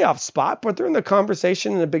a playoff spot, but they're in the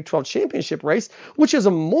conversation in the Big 12 championship race, which is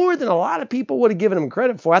more than a lot of people would have given them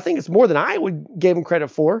credit for. I think it's more than I would give them credit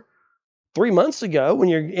for 3 months ago when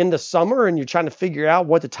you're in the summer and you're trying to figure out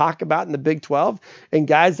what to talk about in the Big 12 and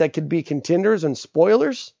guys that could be contenders and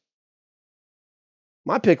spoilers.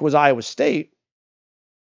 My pick was Iowa State,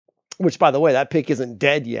 which, by the way, that pick isn't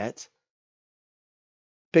dead yet.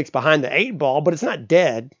 Pick's behind the 8 ball, but it's not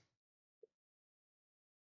dead.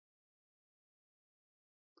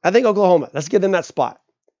 I think Oklahoma. Let's give them that spot.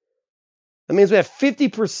 That means we have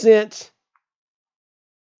 50%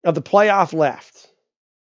 of the playoff left.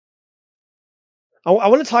 I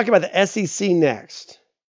want to talk about the SEC next.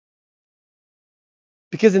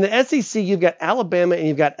 Because in the SEC, you've got Alabama and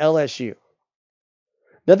you've got LSU.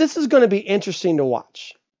 Now, this is going to be interesting to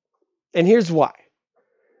watch. And here's why.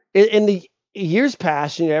 In the years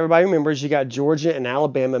past, everybody remembers you got Georgia and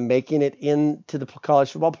Alabama making it into the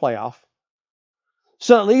college football playoff.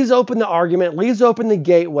 So it leaves open the argument, leaves open the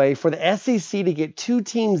gateway for the SEC to get 2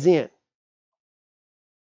 teams in.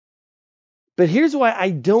 But here's why I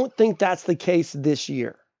don't think that's the case this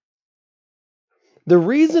year. The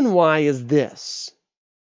reason why is this.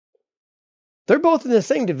 They're both in the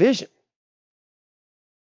same division.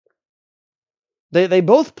 They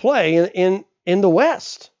both play in the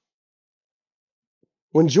West.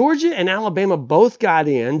 When Georgia and Alabama both got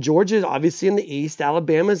in, Georgia's obviously in the East,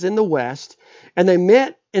 Alabama's in the West, and they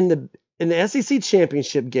met in the SEC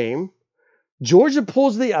championship game. Georgia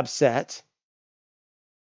pulls the upset,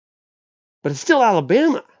 but it's still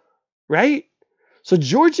Alabama, right? So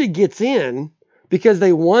Georgia gets in because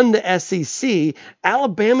they won the SEC.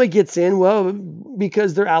 Alabama gets in, well,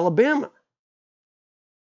 because they're Alabama.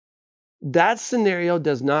 That scenario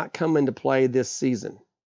does not come into play this season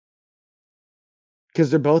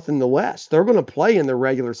because they're both in the West. They're going to play in the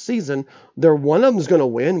regular season. One of them's going to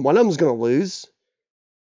win, one of them's going to lose.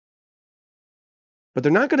 But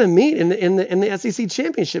they're not going to meet in the SEC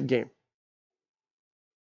championship game.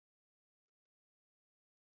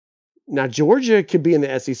 Now, Georgia could be in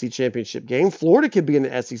the SEC championship game. Florida could be in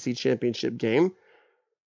the SEC championship game.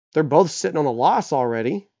 They're both sitting on a loss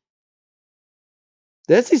already.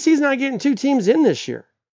 The SEC's not getting 2 teams in this year.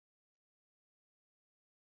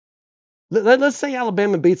 Let's say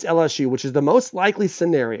Alabama beats LSU, which is the most likely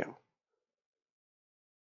scenario.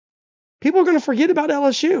 People are going to forget about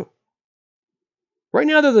LSU. Right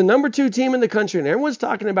now, they're the number 2 team in the country, and everyone's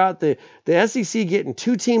talking about the SEC getting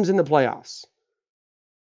 2 teams in the playoffs.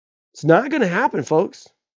 It's not going to happen, folks.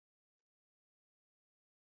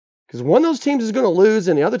 Because one of those teams is going to lose,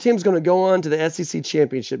 and the other team's going to go on to the SEC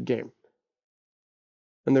championship game.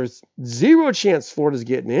 And there's 0 chance Florida's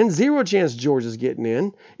getting in, 0 chance Georgia's getting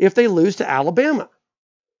in if they lose to Alabama.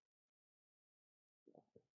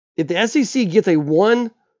 If the SEC gets a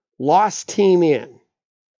 1-loss team in,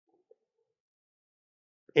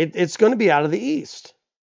 it's going to be out of the East.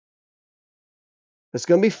 It's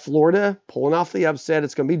going to be Florida pulling off the upset.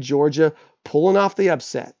 It's going to be Georgia pulling off the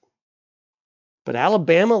upset. But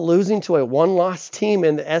Alabama losing to a 1-loss team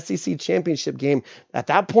in the SEC championship game, at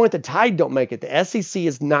that point, the Tide don't make it. The SEC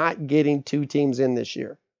is not getting 2 teams in this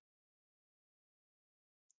year.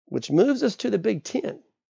 Which moves us to the Big Ten.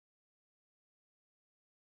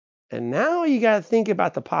 And now you got to think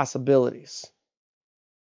about the possibilities.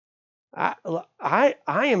 I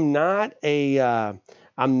am not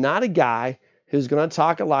I'm not a guy who's going to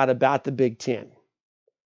talk a lot about the Big Ten.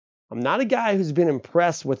 I'm not a guy who's been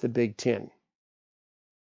impressed with the Big Ten.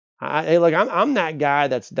 I'm that guy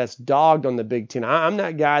that's dogged on the Big Ten. I'm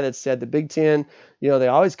that guy that said the Big Ten, they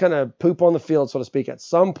always kind of poop on the field, so to speak, at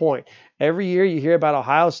some point. Every year you hear about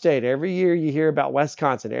Ohio State. Every year you hear about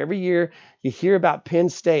Wisconsin. Every year you hear about Penn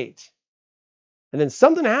State. And then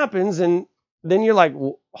something happens, and then you're like,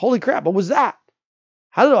 well, holy crap, what was that?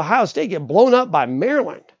 How did Ohio State get blown up by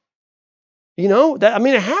Maryland?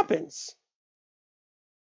 It happens.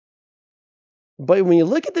 But when you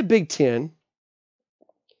look at the Big Ten,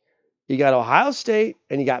 you got Ohio State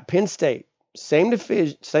and you got Penn State. Same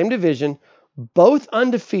division, both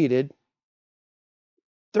undefeated.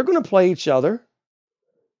 They're going to play each other.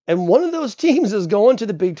 And one of those teams is going to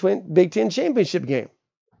the Big Ten championship game.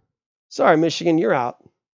 Sorry, Michigan, you're out.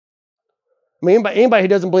 Anybody who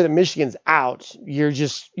doesn't believe that Michigan's out, you're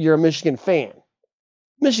a Michigan fan.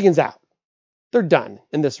 Michigan's out. They're done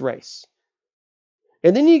in this race.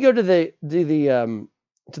 And then you go to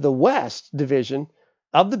the West division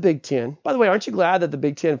of the Big Ten. By the way, aren't you glad that the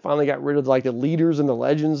Big Ten finally got rid of the leaders and the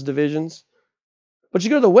legends divisions? But you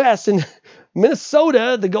go to the West, and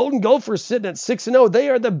Minnesota, the Golden Gophers, sitting at 6-0. They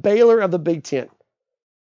are the Baylor of the Big Ten.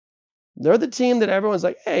 They're the team that everyone's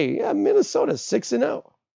like, hey, yeah, Minnesota's 6-0.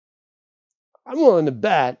 I'm willing to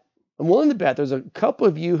bet there's a couple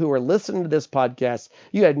of you who are listening to this podcast,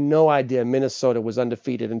 you had no idea Minnesota was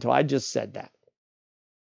undefeated until I just said that.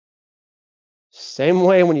 Same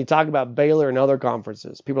way when you talk about Baylor and other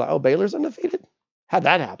conferences. People are like, oh, Baylor's undefeated? How'd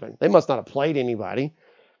that happen? They must not have played anybody.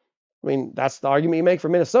 That's the argument you make for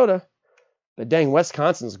Minnesota. But dang,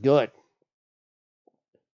 Wisconsin's good.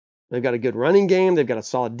 They've got a good running game. They've got a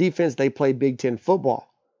solid defense. They play Big Ten football.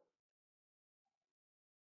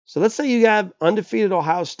 So let's say you have undefeated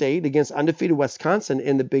Ohio State against undefeated Wisconsin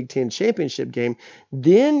in the Big Ten championship game.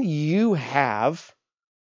 Then you have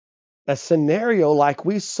a scenario like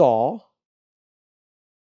we saw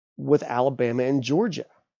with Alabama and Georgia.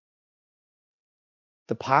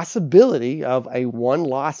 the possibility of a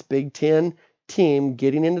one-loss Big Ten team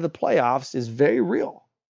getting into the playoffs is very real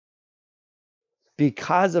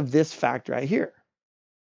because of this fact right here.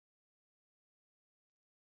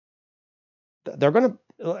 They're going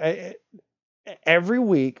to, every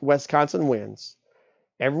week, Wisconsin wins.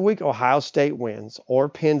 Every week, Ohio State wins or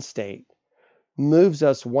Penn State moves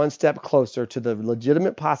us one step closer to the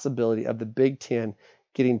legitimate possibility of the Big Ten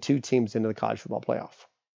getting two teams into the college football playoff.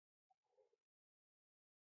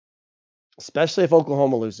 Especially if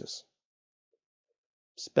Oklahoma loses.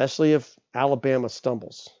 Especially if Alabama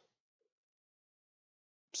stumbles.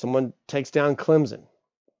 Someone takes down Clemson.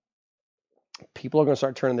 People are going to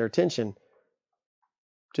start turning their attention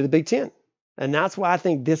to the Big Ten. And that's why I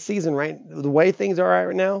think this season, right, the way things are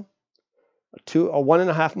right now,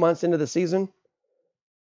 1.5 months into the season,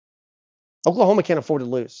 Oklahoma can't afford to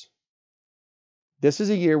lose. This is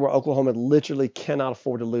a year where Oklahoma literally cannot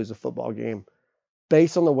afford to lose a football game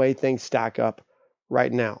based on the way things stack up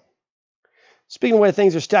right now. Speaking of the way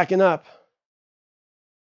things are stacking up,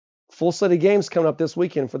 full slate of games coming up this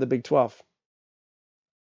weekend for the Big 12.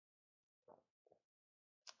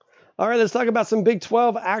 All right, let's talk about some Big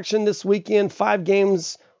 12 action this weekend. 5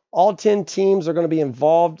 games, all 10 teams are going to be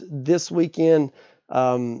involved this weekend.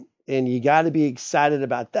 And you got to be excited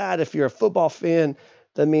about that. If you're a football fan,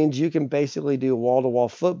 that means you can basically do wall-to-wall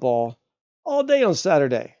football all day on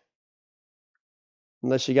Saturday.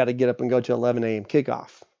 Unless you got to get up and go to 11 a.m.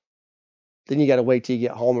 kickoff. Then you got to wait till you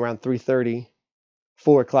get home around 3:30,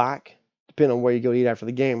 4 o'clock, depending on where you go to eat after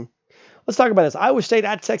the game. Let's talk about this. Iowa State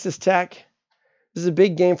at Texas Tech. This is a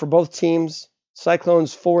big game for both teams.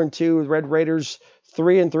 Cyclones 4-2, Red Raiders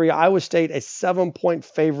 3-3. Iowa State a 7-point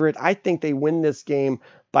favorite. I think they win this game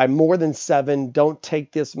by more than 7. Don't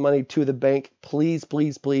take this money to the bank. Please,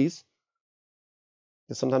 please, please.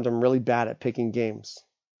 Because sometimes I'm really bad at picking games.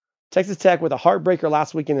 Texas Tech with a heartbreaker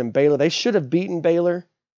last weekend in Baylor. They should have beaten Baylor,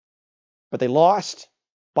 but they lost.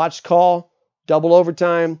 Botched call, double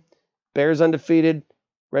overtime. Bears undefeated.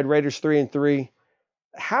 Red Raiders 3-3.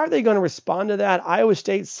 How are they going to respond to that? Iowa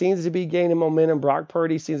State seems to be gaining momentum. Brock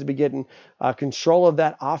Purdy seems to be getting control of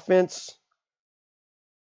that offense.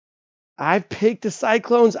 I've picked the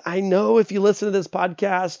Cyclones. I know if you listen to this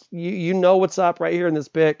podcast, you know what's up right here in this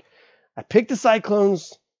pick. I picked the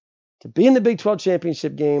Cyclones to be in the Big 12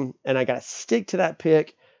 championship game, and I got to stick to that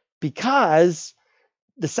pick because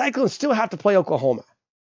the Cyclones still have to play Oklahoma.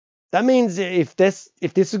 That means if this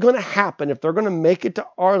is going to happen, if they're going to make it to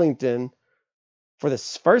Arlington for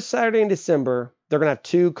this first Saturday in December, they're going to have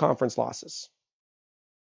 2 conference losses.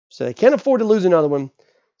 So they can't afford to lose another one.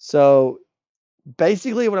 So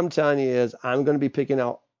basically what I'm telling you is I'm going to be picking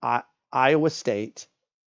out Iowa State.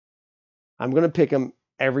 I'm going to pick them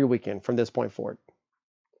every weekend from this point forward,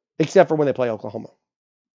 except for when they play Oklahoma.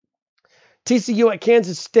 TCU at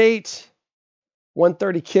Kansas State,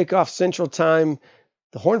 1:30 kickoff Central Time.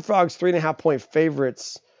 The Horned Frogs 3.5-point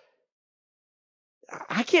favorites.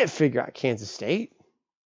 I can't figure out Kansas State.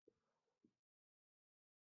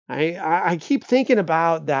 I keep thinking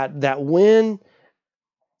about that win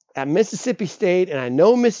at Mississippi State, and I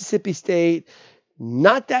know Mississippi State,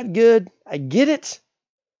 not that good. I get it.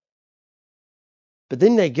 But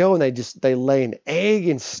then they go and they lay an egg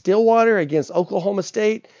in Stillwater against Oklahoma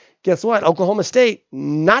State. Guess what? Oklahoma State,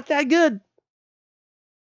 not that good.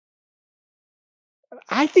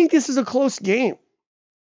 I think this is a close game.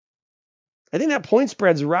 I think that point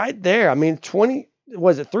spread's right there. I mean,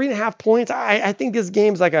 3.5 points? I think this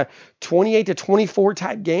game's like a 28-24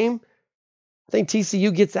 type game. I think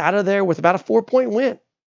TCU gets out of there with about a 4-point win.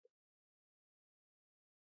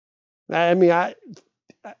 I mean,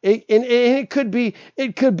 it could be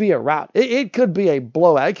a rout. It could be a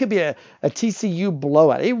blowout. It could be a TCU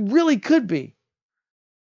blowout. It really could be.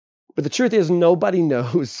 But the truth is, nobody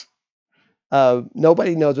knows.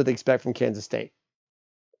 Nobody knows what they expect from Kansas State.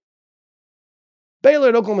 Baylor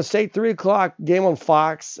at Oklahoma State, 3 o'clock game on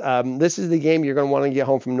Fox. This is the game you're going to want to get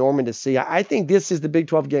home from Norman to see. I think this is the Big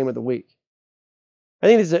 12 game of the week. I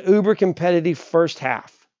think it's an uber competitive first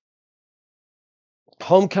half.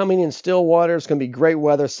 Homecoming in Stillwater. It's going to be great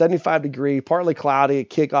weather, 75-degree, partly cloudy at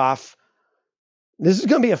kickoff. This is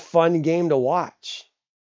going to be a fun game to watch.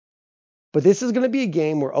 But this is going to be a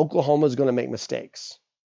game where Oklahoma is going to make mistakes.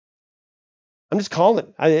 I'm just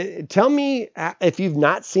calling it. Tell me if you've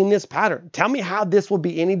not seen this pattern. Tell me how this will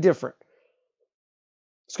be any different.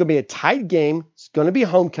 It's going to be a tight game. It's going to be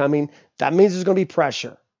homecoming. That means there's going to be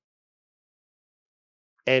pressure.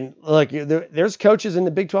 And look, there's coaches in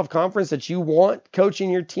the Big 12 conference that you want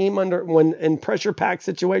coaching your team when in pressure-packed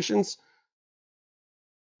situations.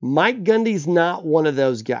 Mike Gundy's not one of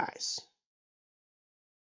those guys.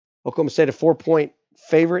 Oklahoma State a 4-point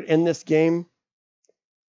favorite in this game,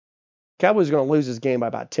 Cowboys are going to lose this game by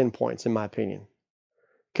about 10 points, in my opinion.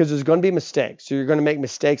 Because there's going to be mistakes. So you're going to make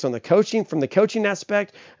mistakes on the coaching, from the coaching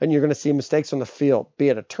aspect, and you're going to see mistakes on the field, be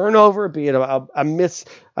it a turnover, be it a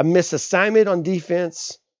misassignment on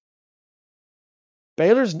defense.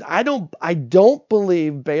 I don't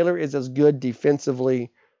believe Baylor is as good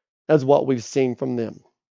defensively as what we've seen from them.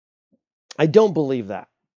 I don't believe that.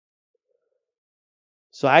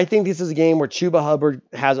 So I think this is a game where Chuba Hubbard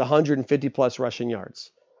has 150 plus rushing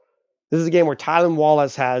yards. This is a game where Tylan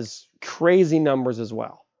Wallace has crazy numbers as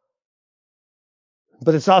well.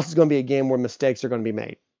 But it's also going to be a game where mistakes are going to be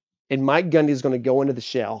made. And Mike Gundy is going to go into the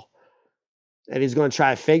shell, and he's going to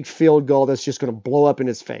try a fake field goal that's just going to blow up in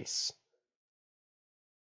his face.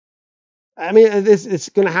 I mean, it's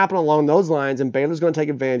going to happen along those lines, and Baylor's going to take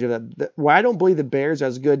advantage of that. Where I don't believe the Bears are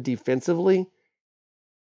as good defensively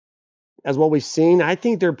as what we've seen, I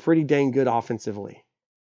think they're pretty dang good offensively.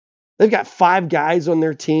 They've got 5 guys on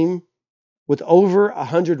their team with over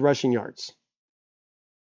 100 rushing yards.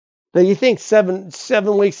 Now, you think seven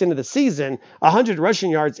weeks into the season, 100 rushing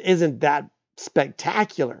yards isn't that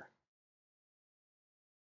spectacular.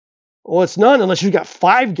 Well, it's none unless you've got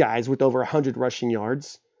 5 guys with over 100 rushing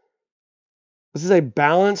yards. This is a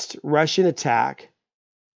balanced rushing attack.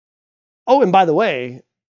 Oh, and by the way,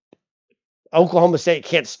 Oklahoma State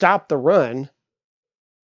can't stop the run.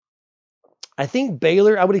 I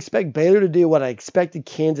would expect Baylor to do what I expected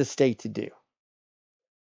Kansas State to do.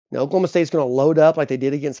 Now, Oklahoma State's going to load up like they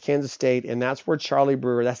did against Kansas State, and that's where Charlie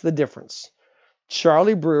Brewer, that's the difference.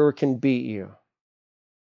 Charlie Brewer can beat you.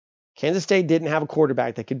 Kansas State didn't have a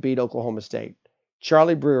quarterback that could beat Oklahoma State.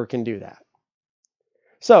 Charlie Brewer can do that.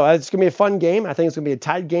 So it's going to be a fun game. I think it's going to be a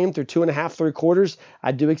tight game through 2.5, 3 quarters.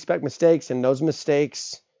 I do expect mistakes, and those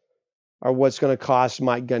mistakes are what's going to cost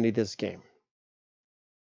Mike Gundy this game.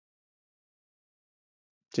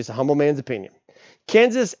 Just a humble man's opinion.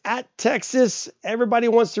 Kansas at Texas. Everybody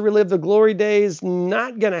wants to relive the glory days.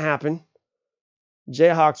 Not going to happen.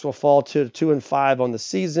 Jayhawks will fall to 2-5 on the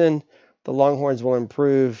season. The Longhorns will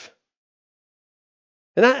improve.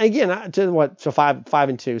 And to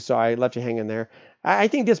 5-2. So I left you hanging there. I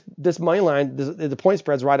think this money line, the point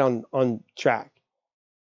spread's right on track.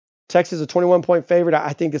 Texas is a 21-point favorite.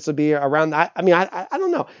 I think this will be around that. I mean, I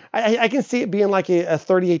don't know. I can see it being like a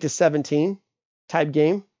 38-17 type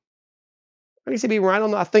game. I can see it being right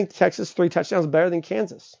on. I think Texas 3 touchdowns better than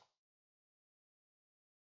Kansas.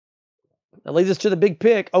 That leads us to the big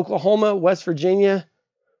pick: Oklahoma, West Virginia.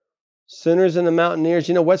 Sooners and the Mountaineers.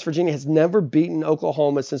 You know, West Virginia has never beaten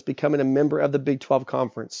Oklahoma since becoming a member of the Big 12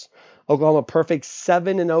 Conference. Oklahoma perfect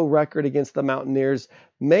 7-0 record against the Mountaineers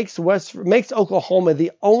makes Oklahoma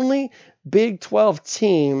the only Big 12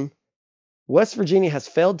 team West Virginia has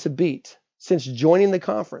failed to beat since joining the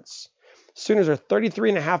conference. Sooners are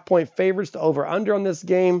 33.5-point favorites. The over-under on this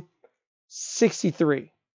game,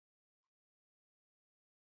 63.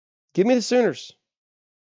 Give me the Sooners.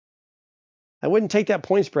 I wouldn't take that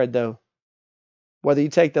point spread, though. Whether you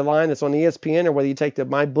take the line that's on ESPN or whether you take the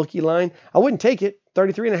MyBookie line, I wouldn't take it.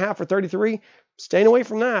 33.5 or 33. Staying away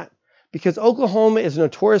from that because Oklahoma is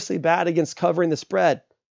notoriously bad against covering the spread.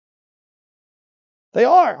 They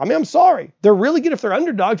are. I mean, I'm sorry. They're really good if they're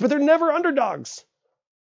underdogs, but they're never underdogs.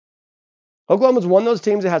 Oklahoma's one of those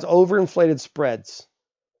teams that has overinflated spreads.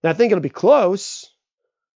 Now, I think it'll be close.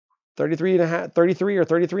 33 or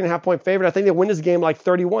 33.5 point favorite. I think they win this game like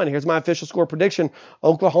 31. Here's my official score prediction.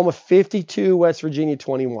 Oklahoma 52, West Virginia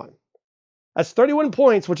 21. That's 31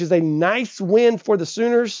 points, which is a nice win for the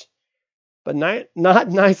Sooners, but not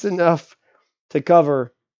nice enough to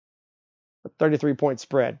cover a 33-point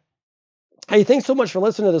spread. Hey, thanks so much for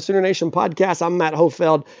listening to the Sooner Nation podcast. I'm Matt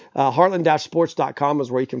Hofeld. Heartland-sports.com is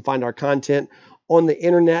where you can find our content on the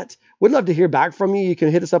internet. We'd love to hear back from you. You can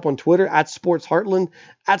hit us up on Twitter at Sports Heartland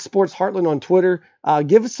on Twitter.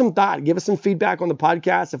 Give us some thought. Give us some feedback on the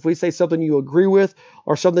podcast. If we say something you agree with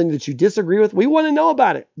or something that you disagree with, we want to know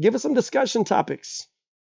about it. Give us some discussion topics.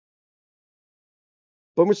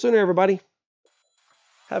 Boomer Sooner, everybody.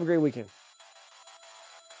 Have a great weekend.